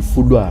bibiri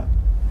follow a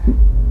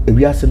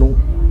we are saying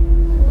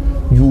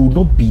you will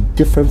not be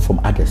different from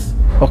others.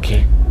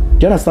 Okay.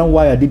 Do you understand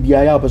why I did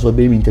the person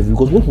be interview?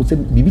 Because when who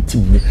said be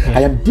team,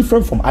 I am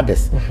different from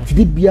others.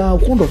 Did be a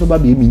one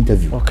of be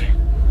interview. Okay.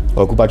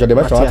 Okupacho de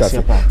best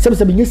what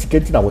say be nyesi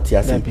kenti na what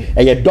ase.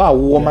 E ye do a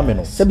wo ma me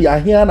no. Say be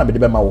ahia na me de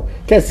be ma wo.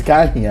 Ke sika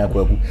ahia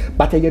kwaku.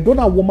 But e ye do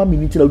na wo ma me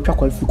ni tira utwa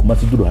kwan fi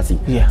kumasi duro ase.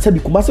 Say be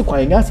kumasi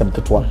kwan nya asem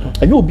ketewa.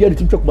 Enye obi a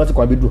de twa kumasi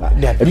kwan be duro ha.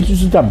 E bi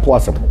tusu ta mpo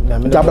asem.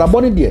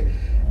 Jabrabo ne de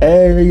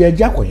ye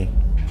gya kwan.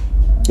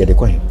 Ye de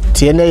kwan.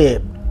 Tie na ye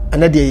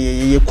ana de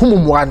ye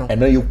kumumwa no.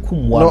 Ena ye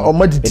kumwa. No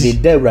omadidi. E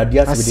de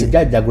radias be de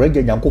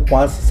Ajagurajah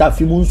Nyankopon sa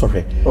afimu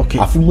nsohwe.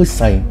 Afimu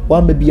san.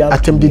 Wa ma bia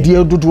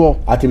atemdedie dodo.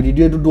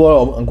 Atemdedie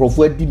dodo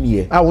nkrofo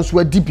adimie. A wo so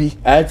adibi.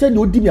 Say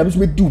no dimi am so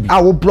me dubi.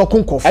 A wo block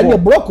nkofo. And the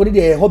block no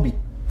dey hobby.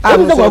 Block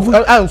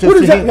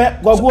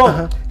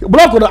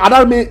no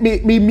ada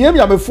me miem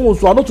ya me phone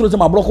so I no to say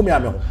my block me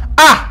am.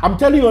 I'm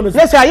telling you honestly.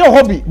 Let's say your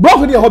hobby.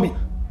 Block dey hobby.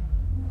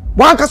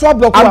 One kaswa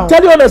block. I'm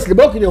telling you honestly,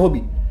 block dey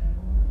hobby.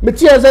 Me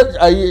tia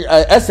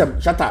SM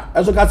Shatta.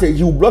 Eso ka say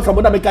you block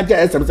somebody make catch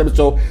SM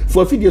so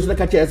for videos na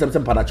catch SM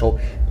panacho.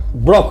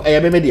 Block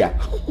me media.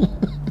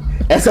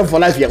 SM for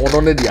life ya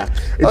ono dia.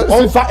 It's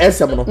on for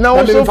SM no.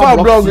 Na so far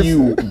blog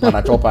you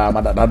panacho pa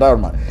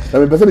madama. Na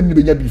me pese ni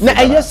benya bi.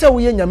 Na eyese wo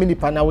ye nyame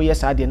nipa na wo ye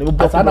sa de na wo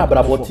block na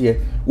brabo tie.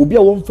 Obi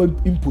a won fa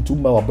input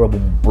ma wa brabo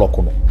block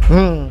no.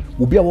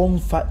 Obi a won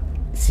fa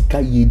sika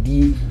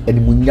yedie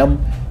animunyam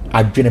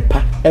adwene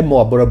pa e ma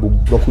wa brabo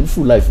block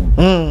full life.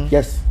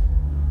 Yes.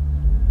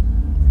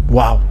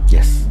 Wow.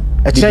 Yes.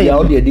 A chain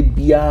all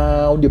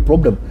the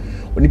problem.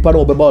 nipa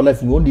no obeba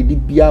life no dey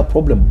bia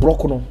problem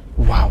brok no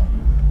wow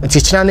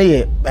nti china ne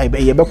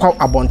ye bekwa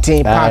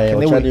abonten park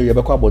ne we ye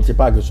bekwa abonten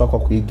park so akwa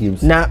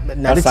games na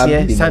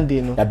this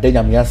Sunday no ya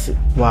denya me ase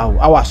wow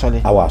awa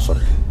sorry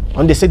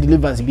on the say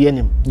deliverance be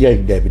anim yeah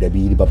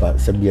be baba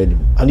sem be anim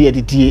and ye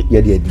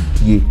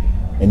didie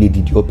and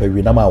did your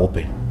peri na ma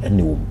open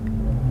ene wo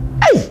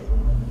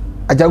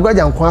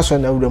Ajagurajah nko aso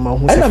na wura ma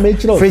hu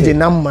fridge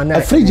namma na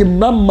fridge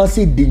namma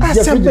say dey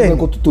fridge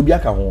ko to bi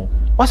aka ho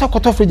wasa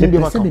koto fridge bi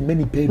maka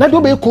na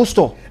do be cold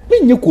store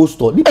menye cold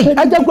store ni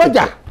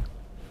Ajagurajah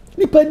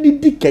ni pa ni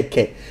di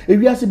keke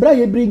ewiase bra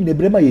ye bring ne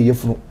brema ye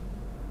yefunu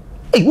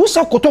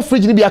wasa koto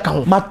fridge ni bi aka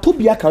ho ma to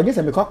bi aka ho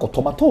se me ko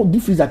koto ma to di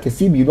freezer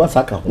kese mi no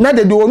asa aka ho na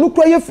de onu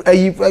kura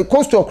ye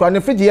cold store kura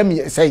ne fridge ye mi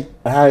sei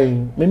ai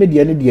me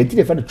de ne ti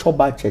de fa de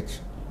choba church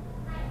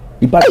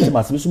ipa se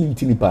ma se so mi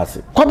ti ni pass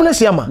kwabena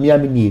se ama mi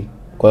amini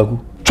Kwaku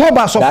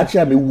choba so da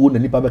chia me wu na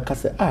nipa be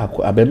kase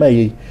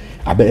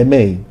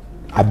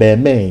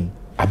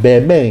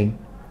abeme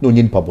no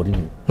nyin pa body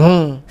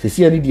ni se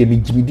si ani de me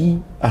jimidi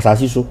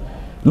asasi so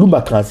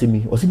lumba klase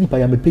mi o si nipa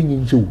ya me penyi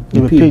nche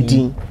me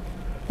pedi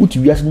uti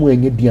wiase mu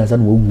enye di ansa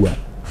na wawu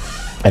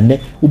a ene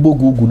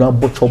ubogugu na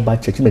bo choba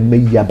chechi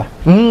me yaba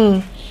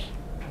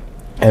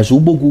so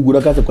ubogugu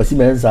na kase kwasi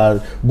mensa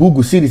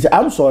gugu series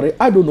I'm sorry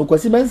I don't know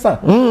kwasi mensa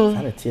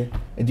sanete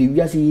e di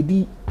wiase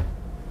yedi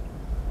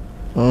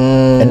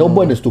and no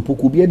boy stop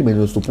ku bi any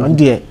me stop and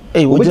there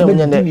wo je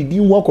nya na di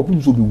wo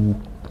akopim so bi wu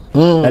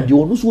na de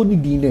onu so ni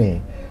di na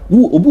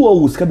wo obi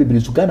wo sika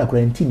bebere su Ghana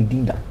quarantine di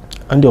nda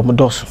and o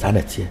modos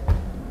sanete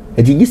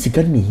e di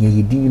sika ni hia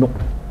ye di no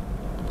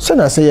se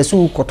na se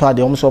yesu koto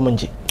ade o so mo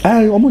nje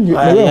ai o mo nje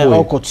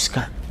o koto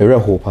sika ere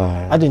ho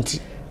pa adenti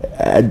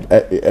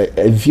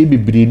vie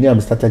bebere ni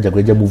am start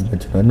Ajagurajah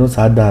movement no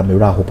sa da me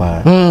ra ho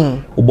pa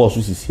o boss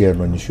sisi e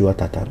no ni shu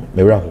atata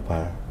me ra ho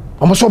pa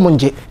o so mo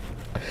nje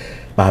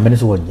ma amene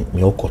so wonye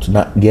me okoto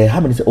na de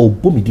ha me say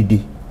obomi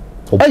didi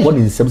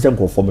oboni nsem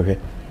ko fo me hwe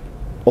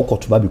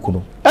okoto ba bi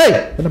kuno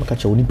na maka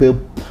che oni pe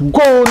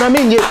ko na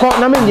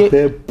menye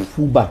pe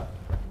pu ba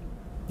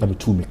na me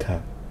tu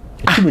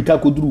me ka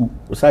ko duru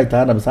site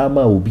na me sa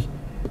ma obi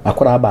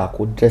akora ba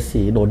ko dress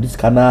no this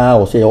kana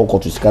o say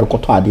okoto sikar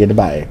koto ade ne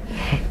ba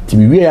ti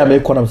mi wie ya me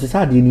ko na me say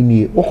ade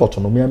ni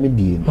okoto no me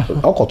amedie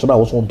okoto na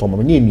wo so ntomo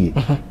me ni mi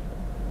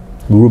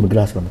room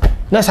glass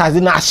na sa ade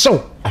na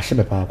ahye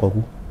me pa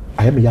Kwaku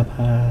I am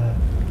yapa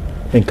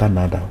in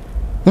Canada.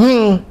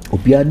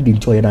 Obia ndi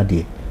ncho ye na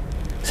de.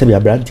 Se bi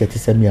abranti ati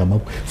se mi ama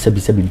se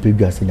bi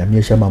mpedua ase na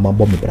me hye mama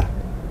bɔ me bra.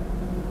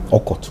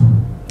 Okoto.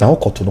 Na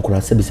okoto no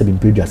kura se bi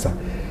mpedua asa.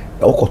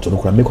 Na okoto no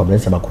kura me kwa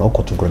mrense makura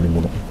okoto kura me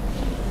mu no.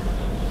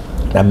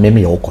 Na me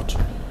ye okoto.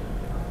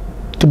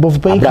 To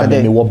both pay ka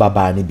de. Me wo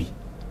baba ne bi.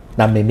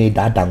 Na me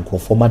da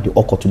nkrofo ma de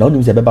okoto na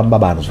onim se beba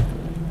baba no so.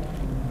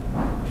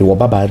 E wo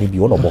baba ne bi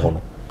wo no bɔ ho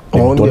no.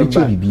 Doni che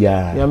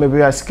bibia ya me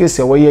bia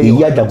skese wo ye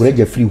ya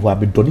Ajagurajah free ho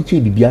abi doni che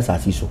bibia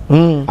sasi so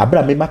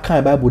abra me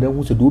maka Bible na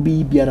hu se do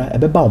bi biara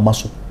ebe ba o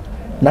maso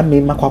na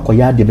me makwa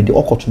akoya de me de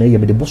okoto na ye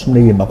me de bosom na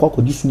ye makwa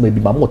akoji suma bi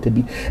ma mota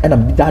bi e na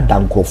me da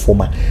nkrofo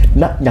ma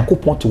na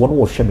Yakopon te wono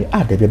wo hwe me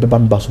de be ba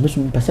me ba so me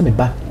so pese me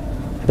ba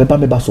ebe ba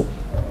me ba so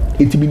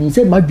enti bi ni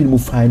se madwin mu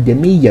find de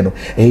me ye no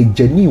e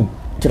janiu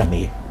tira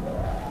me ye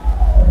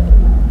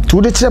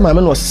tu de tira ma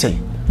me no se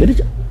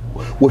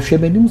wo hwe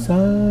me nim sa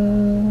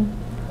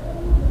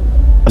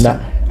na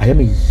I am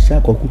a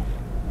Kwaku.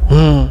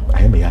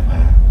 I am a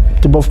yapa.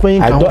 To both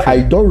playing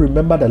I don't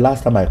remember the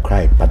last time I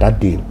cried, but that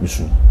day,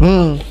 Misu.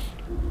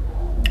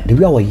 The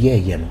way our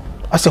year,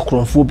 as a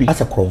cronphobe,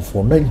 as a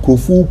cronpho, na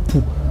cronpho.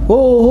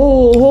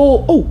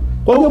 Oh.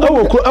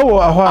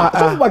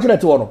 Watching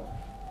that one.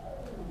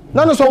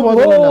 None so oh,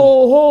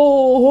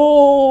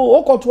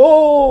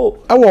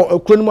 our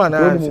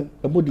cronman,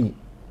 a body.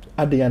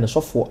 Ade and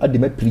sofo ade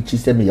me preach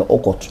say me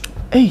okot.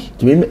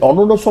 To me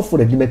ono no sofo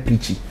ade me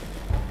preach.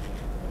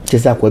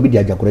 Chesa kwa bi di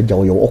Ajagurajah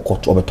wo ye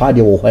okot obeto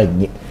ade wo ho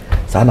anye.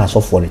 Sa na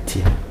sofo le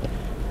tie.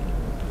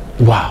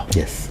 Wow.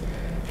 Yes.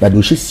 Na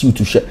do she see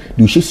to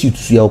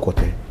see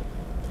okot.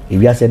 E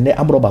wi ase ne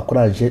amroba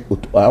kora nje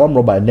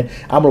amroba ne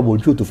amroba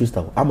nju to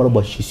festival.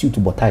 Amroba she see to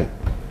botai.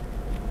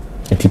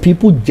 And the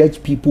people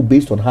judge people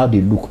based on how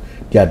they look,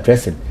 their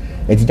dressing.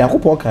 And the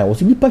Yakopon kan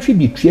was bi pa hwe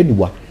bi tue ni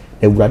wa.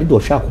 Ewurade do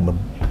hwe akoma.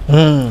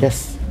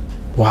 Yes.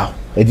 Wow.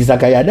 It is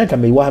like I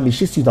can me wa me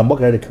she see tambo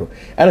radical.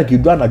 And like you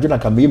do na jona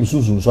can me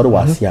sunsun so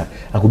was here.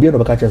 I could be no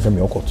baka chance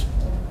me okot.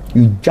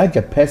 You judge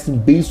a person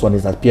based on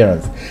his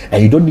appearance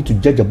and you don't need to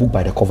judge a book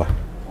by the cover.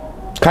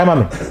 Come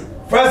on.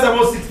 1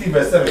 Samuel 16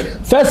 verse 7.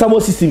 1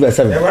 Samuel 16 verse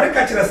 7. Everybody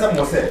catch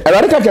Samuel say.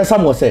 Everybody catch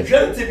Samuel say.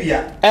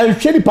 Tibia.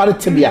 And shady part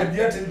tibia.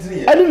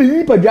 And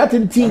ni pa dua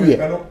tintin ye.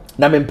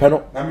 Na me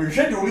mpeno. Na me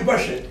hwe de oni ba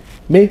hwe.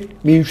 Me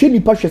hwe ni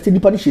pa hwe se ni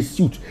pa ni hwe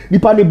suit. Ni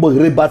pa ni bo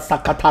reba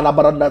sakata la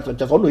baranda so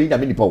just ono nya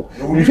me ni pa o.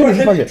 Ni hwe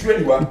ni pa hwe.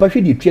 Ni pa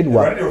hwe di tue ni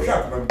wa.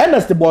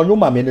 Ernest bonyo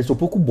ma me ne so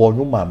poku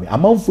bonyo ma me.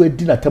 Amanfo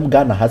edi na tam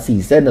Ghana ha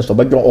sei se ne so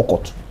badwo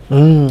okot.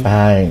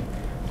 Ai.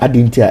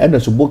 adintia ena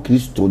so bo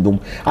Kristo dum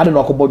ade no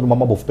akobɔ dum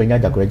amabɔ fpanya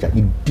Ajagurajah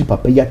idi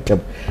papa yatem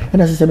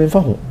ena se memfa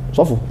ho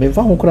sofo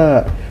memfa ho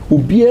kra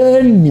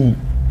obia nim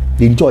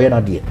de njo ye na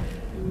de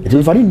eti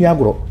memfa ni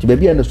agoro ti ba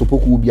bia na so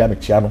poku obia me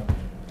chia no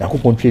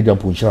yakopon trade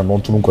jump nshira no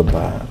ntu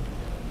nkwampa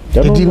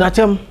edi na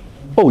tem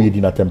oh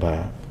yedi na tem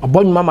pa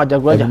abon mama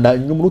Ajagurajah na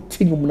nyum no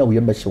tinyum na we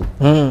yembesew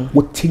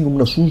wo tinyum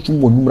na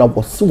sunsun wo nyum na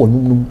wo se wo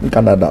nyum in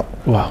Canada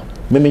wow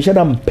me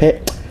sheda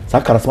mpe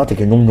sa charismatic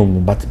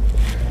nyum but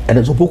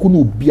and so poku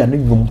no bia na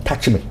nyum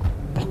touch me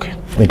okay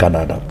in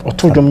Canada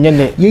oto dwom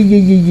nyene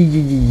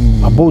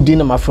ye abodi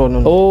na mafro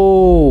no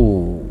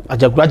oh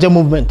Ajagurajah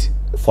movement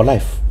for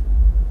life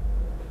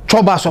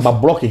choba so ba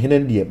block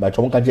hinen die ba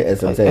chom ka je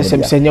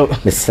SMC nyo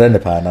me srene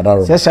pa na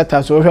daro se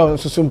Shatta so hwe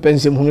so so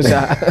mpensem hunu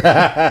sa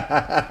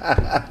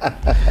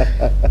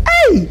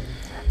hey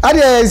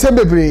ade se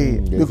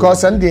bebre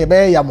because and dey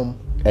be yamom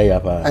ya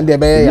pa and dey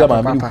be ya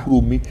ma mi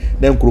kuro mi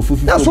na nkrofo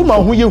fifu na so ma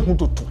ho ye hu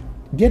toto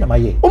die na ma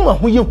ye o ma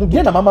ho ye hu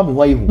die na mama me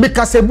ho ye hu me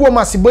kasebu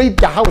ma sebo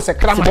da house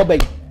krama se bobai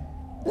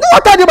no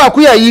wata de ba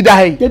ku ya yi da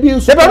hai de bi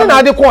no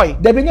na de koy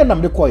de bi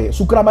nyam de koy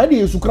sukrama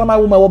de sukrama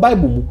wo ma wo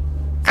bible mu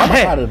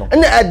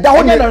and da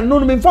ho na no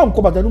me fa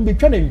nko bata no be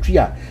twa na ntwi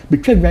a be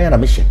twa nwan ya na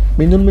me hye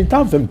me no me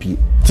tan fam pie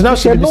tina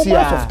she be see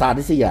ya of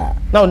this ya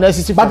now na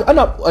sisi but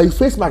ana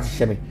face mask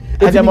hye me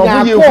ade ma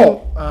hu ye hu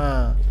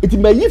it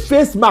me yi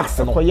face mask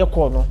no ko ye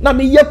ko no na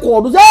me ye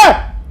ko do se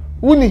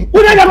uni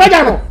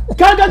Ajagurajah no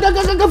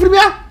ka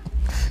fribia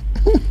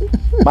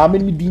ma me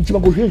mi dinchi ma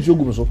go hwe nso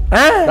gu no so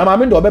na ma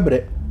me ndo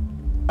obebre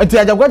ati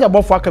Ajagurajah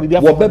bofo aka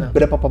bibia fo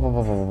obebre papa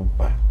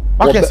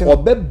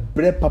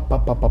obebre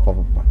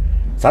papa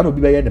sa no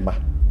bi be ye ne ma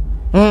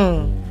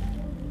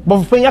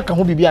bofo pen yaka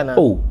ho bibia na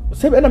oh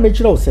se be na me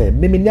kire o se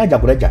me ni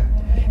Ajagurajah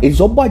e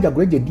so bo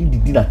Ajagurajah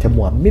di na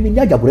temu a me ni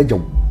Ajagurajah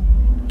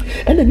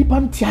ena nipa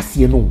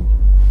ntiase no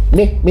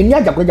me ni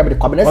Ajagurajah be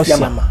kwabena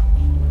siama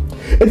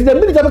it is the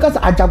minute because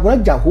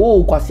Ajagurajah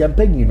ho kwase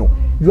ampanyi no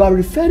you are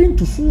referring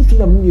to sunsun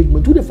na me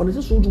edwuma to the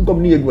fancy sunsun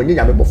kom ne edwuma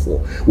nya me bofo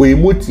we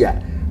emotia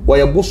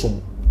we bosom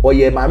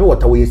we maame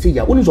wota we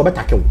seya oni so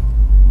betake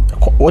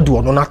wo di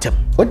ono na tem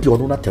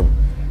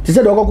ti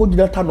se do ko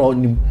gina ta no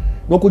nim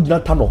no ko gina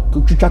ta no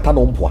twitwa ta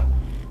no mpoa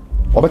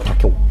wo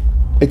betake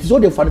it is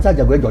all the fancy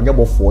Ajagurajah nya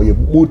bofo ye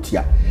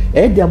motia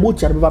e de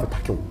motia na be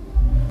betake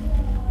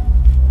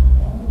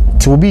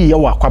ti obi ye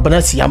wa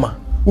kwabena siama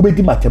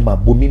ubedi matema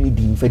bomimi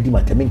di infa di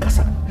matema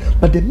nkasa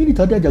but the minute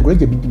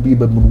Ajagurajah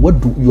be what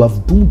do you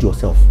have doomed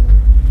yourself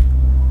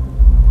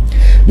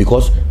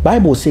because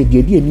Bible say the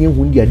idea ni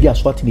ehun dia dia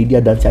swat ni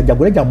dia dance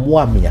Ajagurajah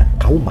moa me ya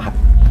ka wo ma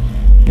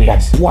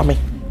yes boa me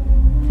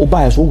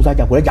oba ya so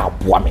Ajagurajah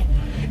boa me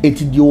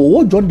eti di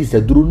o John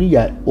diseduru ni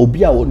ya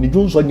obi a ni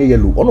Johnson ye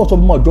yellow ono so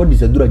mo John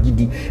diseduru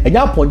agidi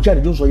enya poncha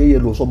ni Johnson ye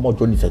yellow so mo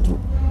John diseduru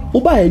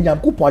oba ya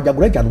nyankopon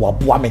Ajagurajah no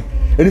aboa me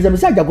eri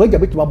se Ajagurajah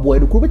betima boa e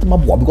ko betima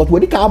boa because we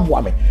di ka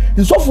aboa me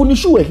the sofo ni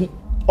shu ehi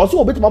oso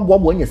obetima boa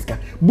boa nyesika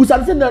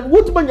busan se na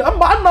wotima nya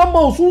amba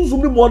ma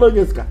sunsun ni mo na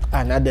nyesika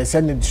ana de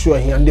se ni shu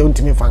ehi ande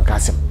ontimi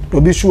fankasem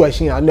obi shu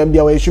ehi ande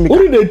bia wa eshu mi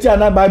ori na ti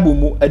ana Bible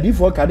mu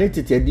adifo ka na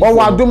tete adi o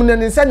wa adom ne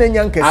nsa na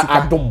nya nkasika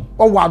adom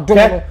o wa adom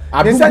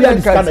no nsa na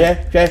nkasika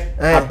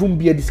hwe adom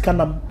bia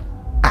diskanam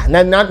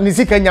na ni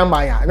sika nya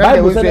ma ya na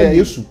de wo se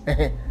Yesu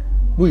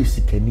no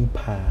isika ni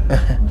pa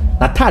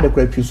na tade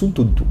kwa twisu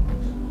tonto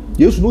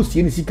Yesu no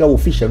sie ni sika wo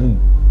fisher no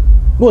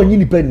no anyi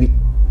ni pani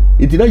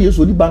itina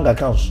Yesu ni bank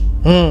account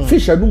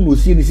fisher no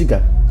sie ni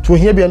sika to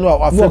hia bia no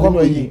afa bi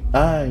no yi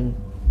ai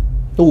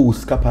to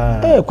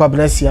skapa kwa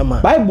bena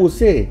siama Bible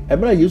say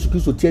emra Yesu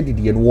Kristo tie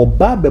didi no wo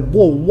ba be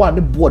bo nwa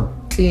ne bo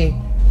tin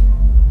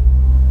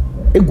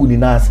eguni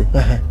na ase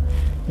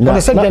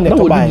na se bia ne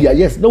to ba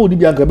yes na wodi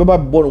bia nka be ba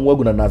bo no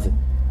egu na na ase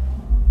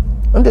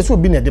ande so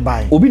obi na de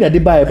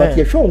bae but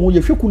ye hwe wo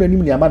ye hwe kuna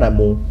nim ni ama na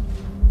mo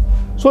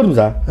so dim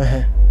za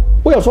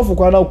wo ya so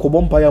fukwa na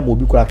okobom pa ya mo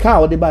obi kura ka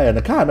wo de bae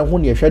na ka na ho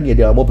ne hwe ne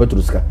de amo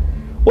petroska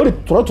wo de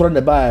toro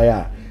ne bae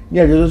ya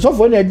ne so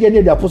fo ne de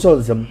ne de aposo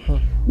nsem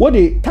wo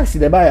de taxi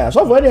de bae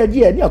so fo ne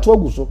de ne ato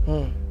agu so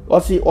o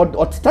si o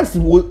taxi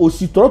o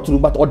si toro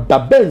but o da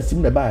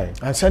bensim ne bae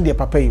and send the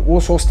papa wo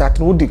so start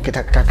no de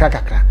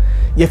kakra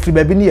ye free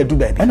baby ni edu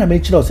baby na me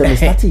kire o se me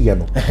start ye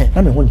no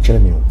na me ho nkire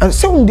me o and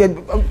so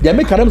de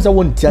me karam se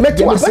won tia me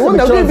se won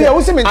na be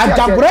wo se me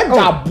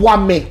Ajagurajah aboa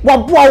me wa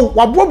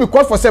boa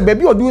because for say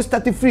baby o do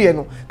start free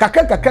no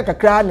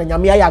kakra na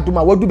nyame ya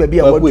aduma wadu baby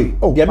a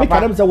wadu de me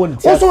karam se won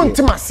tia so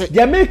ntima se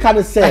de me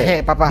kan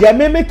se de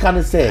me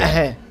kan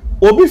se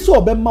obi so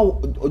obema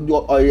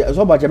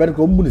so ba jebe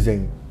ko mu ni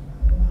sen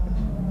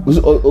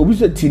obi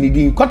so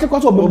tinidi kwate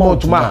obema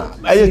otuma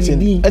aye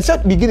tinidi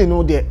except beginning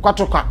no de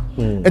kwatokwa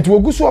enti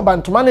oguso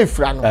obantuma na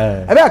efra no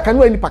ebe aka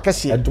no ani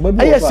pakese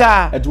aye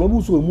sa etuma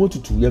bu so emu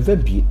otutu ye fa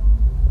bie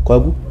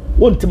Kwaku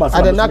wontima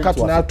sa na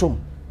kato na atom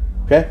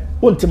hwe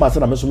wontima sa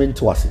na me so me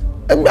ntiwase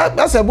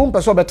asa bu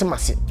mpeso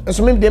betimase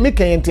so me de me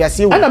kan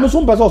ntiase wo ana me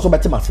so mpeso so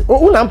betimase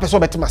o na mpeso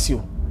betimase o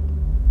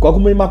Kwaku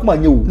Manu makuma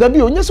nyewu. Da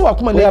bi onye so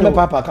akuma na. Me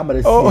papa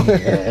camera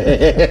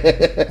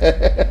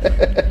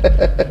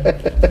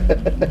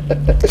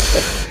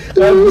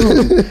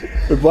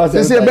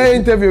This is a bad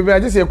interview. I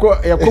just say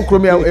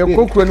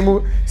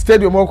Kokro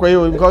stadium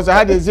because I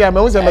had a say I'm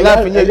also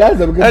laughing.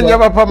 And your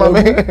papa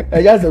mama.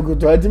 Yes, I'm good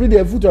to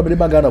the foot of the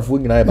Magana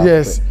food.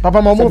 Yes, Papa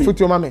Mama foot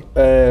your mammy.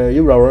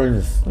 You are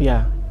oranges.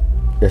 Yeah.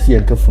 Yes,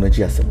 you can phone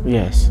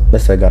yes.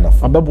 Best Ghana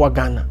for Ababwa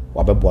Ghana.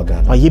 Wababwa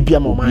Ghana. Or ye be a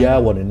moment. Yeah,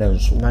 one and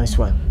so nice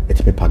one.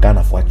 It's me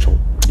Pagana for a show.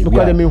 Look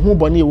at me who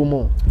bonny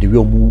woman. The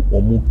real moo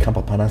or moo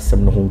campapana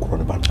 7 home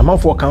chronoban. A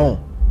month for count.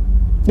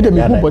 You don't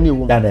mean bonny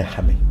woman. Yana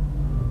hammy.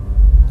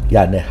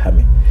 Yana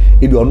hammy.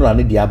 If you are not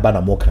any dear Bana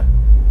Moka.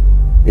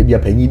 If you are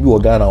penny or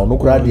Ghana or no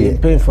crowd,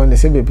 paying for the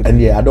same baby.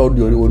 And yeah, I don't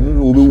do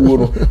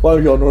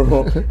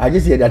well, I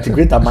just hear that a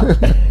great amount.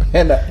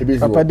 And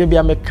Papa Debbie,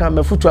 I come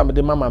a foot with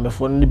the mamma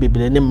before the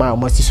baby, and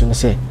my sister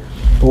say,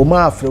 O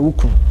ma after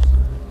Wuku.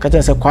 Catch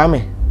a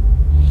Kwame.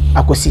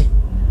 I could see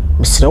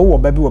Mr. O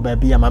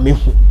baby, and mammy.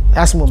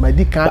 Ask me, my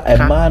dick, a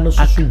man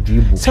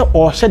so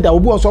or said that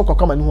was all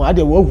come and who had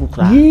a walk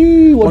cry.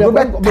 Ye,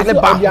 whatever,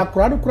 a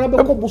crowd of crab,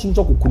 a bosom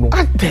so cool.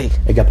 A day,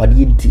 a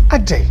gapadinti, a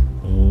day,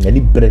 any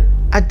bread,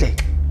 a day,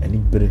 any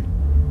bread.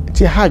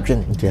 It's a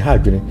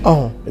hydrogen,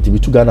 oh, it will be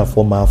too Ghana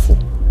for Marfo.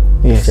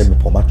 Yes, said me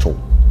Pomacho.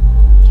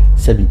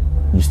 Said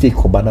mistake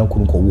Kobana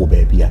couldn't call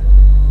baby.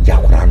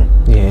 Yakurano.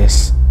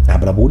 Yes.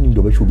 Abraboni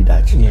do should be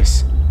that.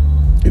 Yes.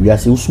 If you are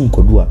soon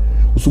Kodua,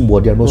 Usum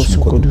body no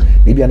soon Kodu.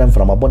 Maybe I'm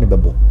from a bonny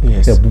bebo.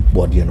 Yes. A book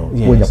body, no.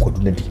 When you could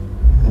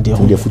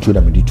do the future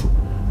that we do.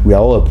 We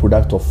are all a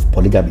product of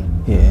polygamy.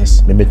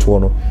 Yes.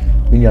 Memetono,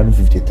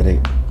 53.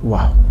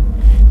 Wow.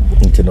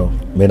 You know,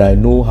 when I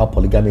know how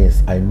polygamy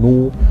is, I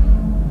know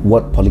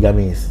what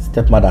polygamy is.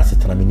 Stepmother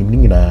sister, I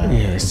mean,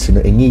 yes. You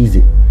know,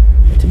 easy.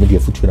 It's a media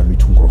future that we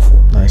took off.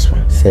 Nice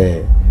one.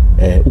 Say,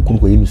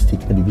 Ukunko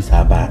mistake, and be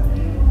Saba.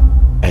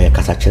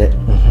 Kasachere,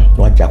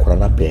 no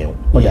Ajagurajah bail,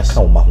 or your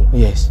cow,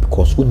 yes,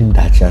 because we need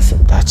that chance.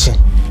 That's it.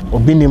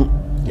 Obinim,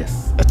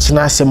 yes, a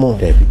chinasemo,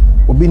 Debbie.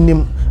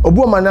 Obinim,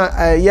 Obumana,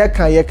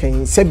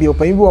 Yakan, Sebi,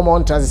 open you a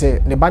mountain, say,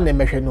 the band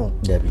measure no,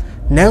 Debbie.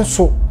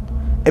 Nanso,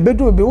 a bed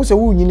will be also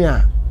wooing.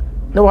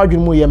 No, I do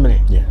more yammer.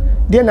 Yeah.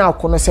 Then now,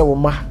 Connor say,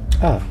 Ma,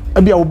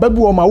 a be a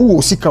babu or my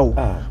woo, sickle,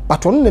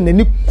 but on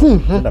the coon,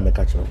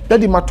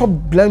 Daddy, my top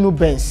blind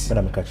bench,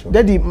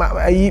 Daddy,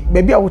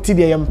 maybe I will see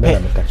the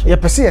pen. Your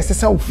persist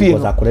as I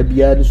feel. I could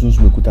be a soon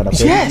we could have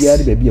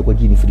a baby a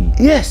quadrini free.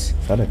 Yes,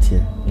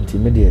 sanity,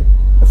 intermediate,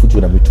 a foot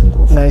with a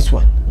meeting. Nice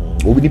one.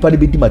 Obi nipa de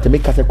be di matem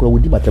make kase kwa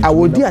wodi matem. A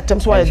wodi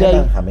atem so why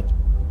dey hame.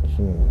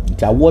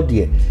 Nti award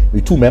de we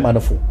two men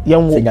manofo.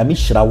 Se nyame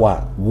hira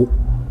wa wo.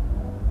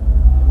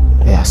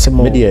 Ya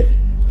semo. Me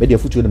de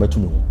futu na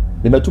matumi ho.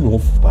 Me matumi ho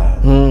pa.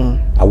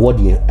 Award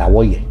de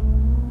awoye.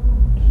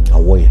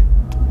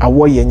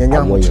 Awoye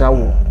nyanya ho hira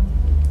wo.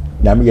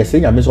 Nyame ye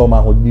se nyame so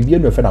ma ho bibie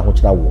no fe na ho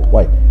hira wo.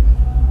 Why?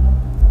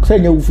 Se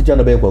nya wo futu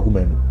na be Kwaku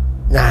Manu.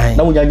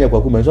 Na wo nya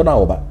Kwaku Manu so na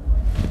wo ba.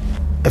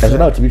 Eso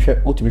na otimi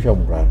hwe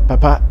mo bra.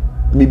 Papa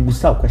me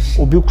busa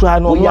question obi kura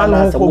no ya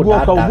na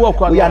obi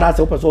okwa ya na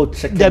se opeso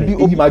check debi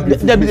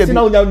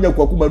na onya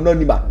Kwaku Manu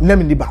ni ba na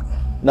ni ba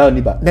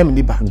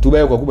ntu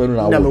be Kwaku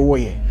Manu na wo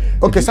ye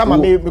okay sama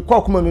me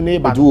Kwaku Manu ni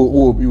ba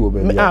wo obi wo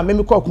be me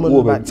Kwaku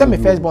Manu ba say me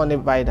first born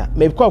divider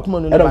me Kwaku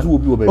Manu ni ba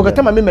okay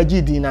tama me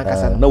magidi na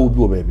kasa na obi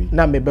wo be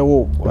na me be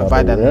wo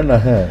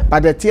divider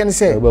but the tie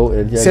say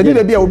se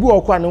do be obi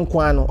okwa no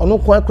nkwa no ono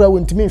nkwa kura wo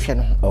ntimi nhwe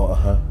no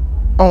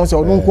on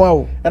so no nkwa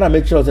o na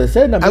make sure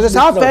say na as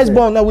our first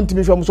born na won't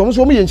be from so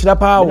mo ye nchira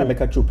pa o na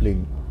make a true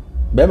playing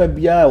be ma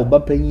bia oba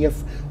panyi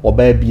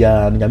oba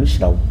bia no nyame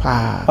hira wo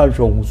pa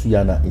hwo husu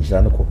ya na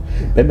nchira no ko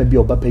be ma bia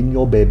oba panyi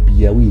oba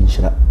bia wo ye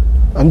nchira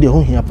am de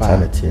ho hia pa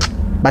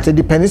but it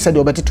depends say the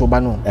oba tito ba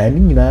no ni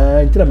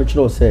nyina ntira make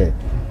sure say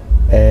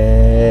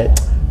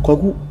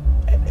Kwaku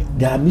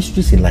there are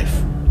mysteries in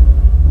life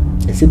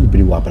e say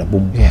bibiri wa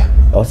brabom yeah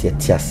o say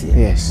tiase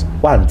yes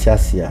one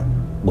tiase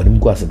when him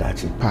go as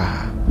dachi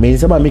pa me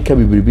nsema meka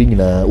bibiribi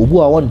nyina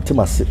obu a won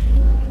temase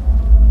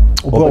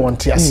obu a won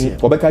tiase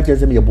obeka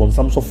chese me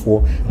yebonsam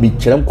sofo me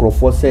kire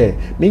nkrofo se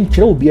me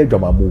nkire obi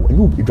adwamamo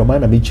enyu adwama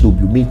na me kire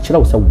obi me kire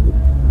wo se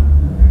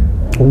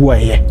wo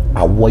ye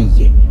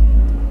awoye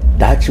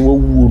dachi wo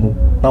wu no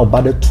na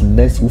obada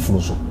tunasi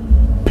ufunu so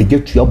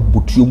pegetu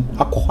abutuom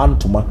akọ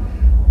antoma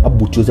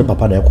abutuo se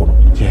papa na ekọ no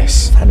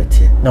yes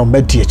sanete na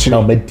omedi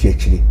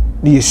akire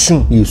ni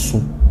yesu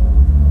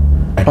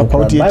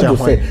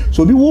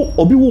so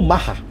obi wo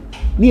maha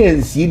ni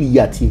ensie ni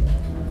yati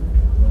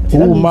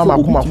wo mama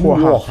kuma ko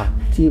ha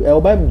ti e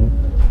oba mu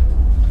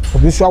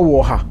obi so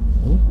wo ha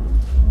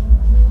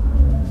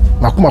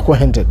makuma ko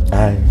 100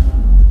 ai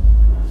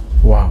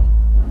wow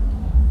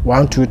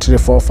 1 2 3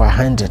 4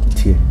 500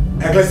 ti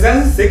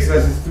Ecclesiastes 6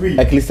 verses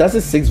 3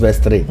 Ecclesiastes 6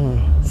 verse 3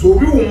 so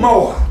obi wo ma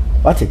wo ha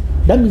what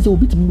that means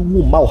obi ti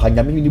wo ma wo ha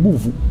nyame ni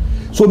buvu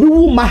so obi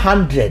wo ma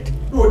 100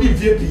 no di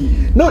VP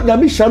no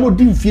nyame hia no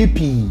di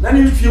VP na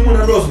ni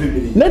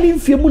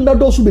mfie mu na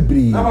dosu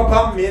bebere na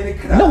papa me ne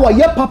kra na wa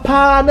ye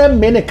papa na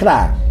me ne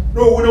kra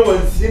no wo no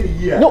wansie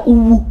ni yi a na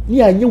uwu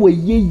ni anye wa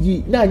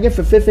yeyi na anye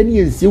fefefe ni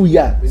yensie wu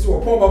ya esi wo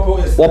pon ba po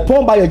wo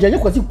pon ba ye je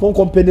kwasi pon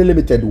company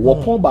limited wo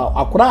pon ba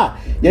akora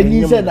ye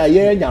ni se na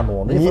ye nya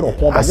no no ye fe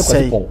pon ba je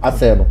kwasi pon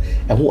ase no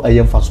eho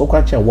aye mfa so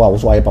kwa chen wo a wo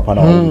so aye papa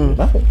na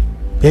wo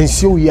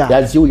yensie wu ya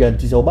yensie wu ya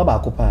ntise wo baba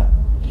akopa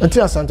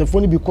nti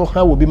asantefo ni bi ko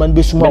ha wo bi man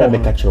besuma wo na me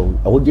ka kire wo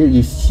awo je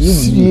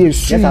yesie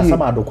yesa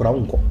sama adokora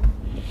wonko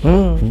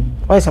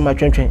why sama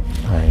twentwen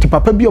ti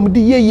papa bi omde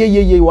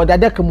ye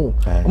wadadaka mu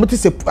omte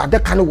se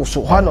adaka ne wo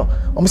so ho no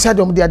omse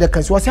ade omde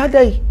adaka so wase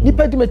adai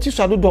nipa di meti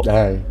so adodo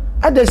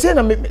ade se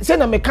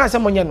na me ka sa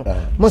monye no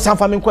mo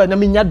sanfa me ko na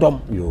me nya dom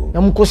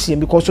na mo kosie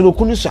because so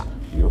kunu sa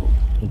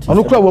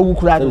ono kura wawu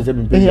kura do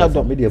ehia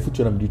dom me de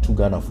afutu na me di 2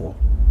 Ghana for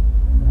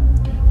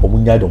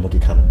omunya dom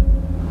keka no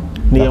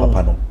ne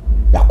papa no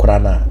yakora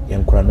na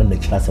yankora na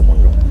kira se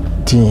monyo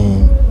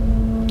tin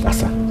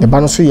asa ne ba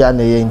no so ya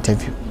na ye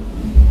interview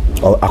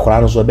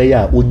akwara no so be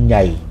ya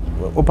onyai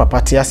o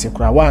papa te ase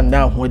kura wa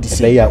na ho adi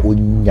se be ya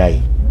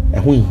onyai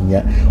eho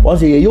hia won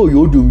se ye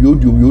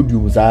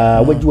yodum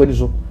za waji wani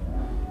so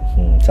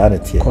sa na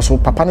tie ko so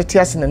papa ne te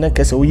ase na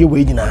kese o ye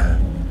we nyina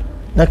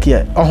na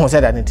ke o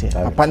se da ne tie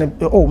papa ne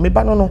o me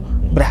ba no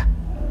bra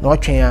na o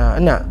twen a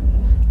na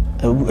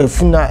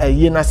efuna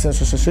ye na sen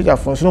so soja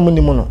fon so no mu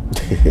ni mu no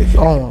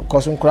ko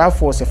so kura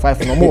for se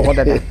 5 no mo ho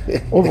da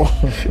o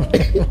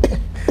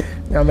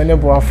ya mene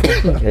boafo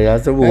ya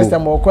sebo esta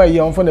mo kwa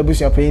ye onfo na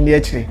busu apan ni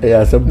akire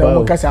ya sebo na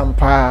mo kasa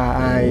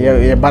mpa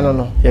ye bano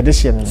no ye de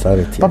hye no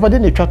papa de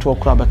ne twato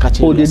okura be ka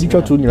che o de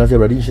twato nyina se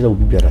ready hye na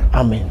obi biara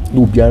amen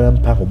na obi biara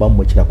mpa ho ba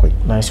mo akira kwai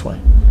nice one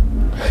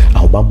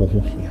a ba mo ho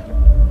hia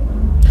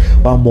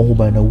ba mo ho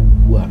ba na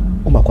wu a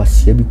o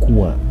makwase bi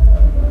ku a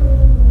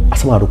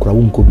asama adokura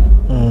wo nko bi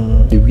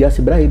de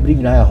wiase bra e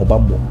bring na ya ho ba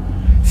mo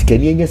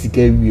sikani enya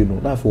sika wie no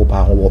na afo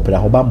pa ho wo pra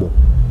ho ba mo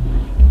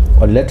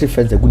on electric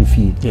fence aguni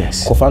fee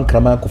yes kofa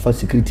nkrama kofa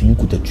security ni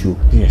kutatuo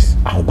yes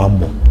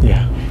ahobammo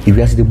yeah if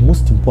you are the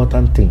most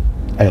important thing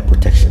is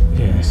protection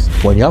yes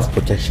when you have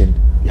protection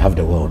you have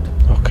the world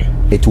okay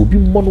it will be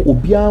mono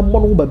obia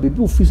mono ba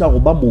baby office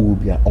ahobammo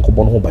obia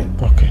onkobo no ho ban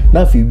okay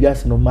na fi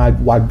wiase no ma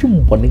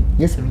wadwum bone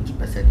nye 70%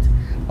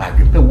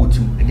 wadwum pe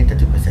wotim nye 30%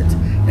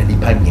 na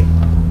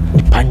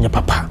nipa nye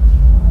papa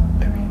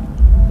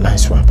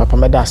nice one papa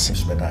medasi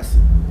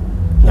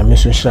na me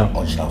so shira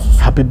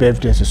happy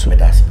birthday so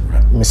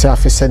me say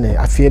afese ne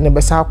afie ne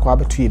be sa akwa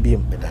beto ye biem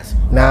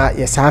na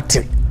ye sa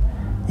ate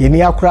ye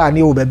ni akura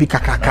ne o ba bi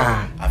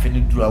kakaka afi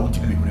ni duru a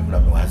wutimi hurehura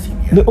me wa asimi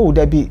ne o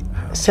da bi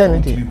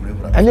senate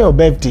ane o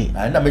birthday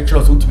na me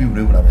kiro so wutimi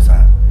hurehura me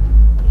sa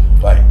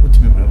why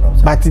wutimi hurehura me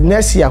sa but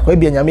next year akwa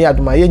bia nyame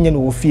adoma ye nye no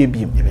wo fie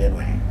biem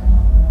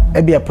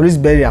e bia police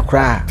bury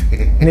akura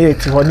ne ye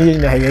ti ho ne ye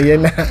na ye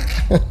na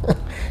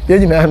ye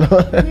nyina no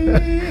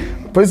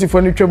police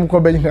for ni twem ko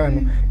ba nyina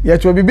no ye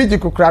to bibi ji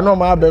kokura no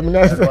ma abam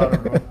na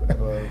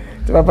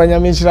te papa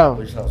nyame nchira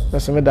o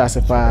so me da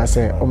se pa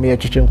se o me ye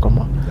twetwe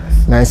nkomo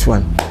nice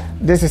one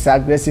this is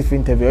aggressive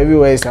interview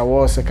everywhere is a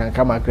was can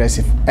come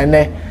aggressive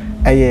ene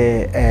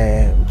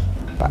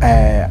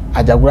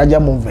Ajagurajah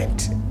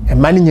movement e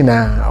mani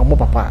nyina omo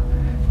papa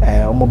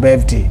omo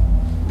birthday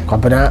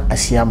kwabena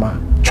asiama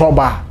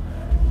choba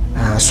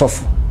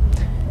sofu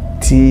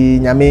ti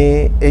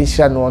nyame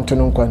enhira no onto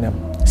no nkwanam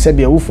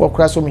sebia wufu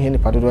okra so mhe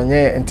nipa dodo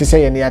nye enti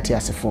se ye ne ate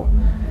asefo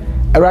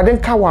awrade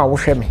nka wa wo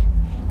hwe me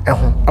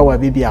eho awa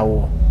bibi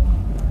awo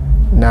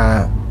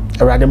na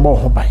awrade mo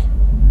ho bai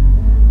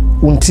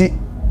unti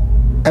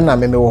ana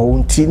meme wo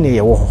unti ne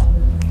ye wo ho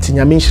ti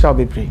nyame nhira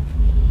obebre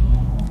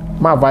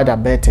ma vada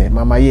bete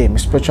mama ye me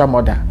spiritual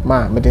mother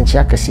ma me den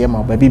chia kese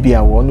ma ba bibi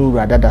awo no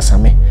urada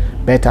dasame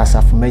beta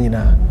asafo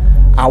manyina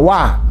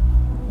awa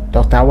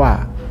Dr.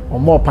 Awa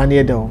omo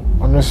pane de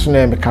ono so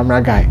na me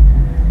camera guy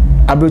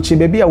abrochi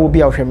baby a wo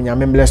bia wo hwem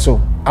nyame mleso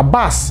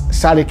Abbas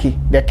Saliki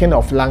the king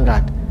of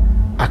Langard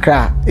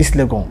Accra East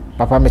Legon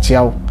papa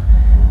mechiawo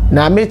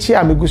na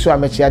mechia meguso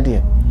amechia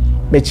de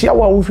mechia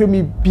wo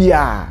hwemi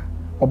bia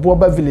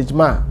oboba village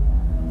ma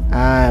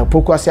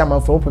poku ase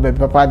amanfo pe baby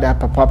papa da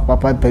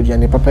papa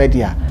paduane papa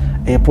dia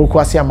poku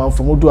ase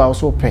amanfo modu a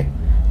so pe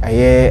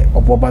aye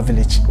oboba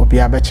village obi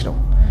abechiro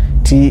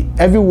ti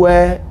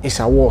everywhere is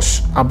a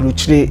wars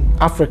abrochire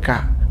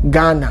Africa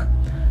Ghana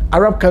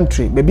Arab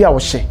country baby a wo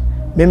hye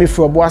meme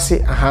fro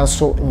boase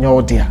ahanso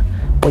nyodia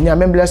onya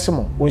memblesse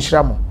mo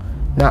wonhyira mo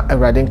na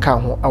awrade nka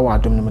ho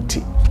awadom no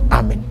mti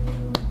amen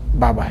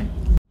bye bye.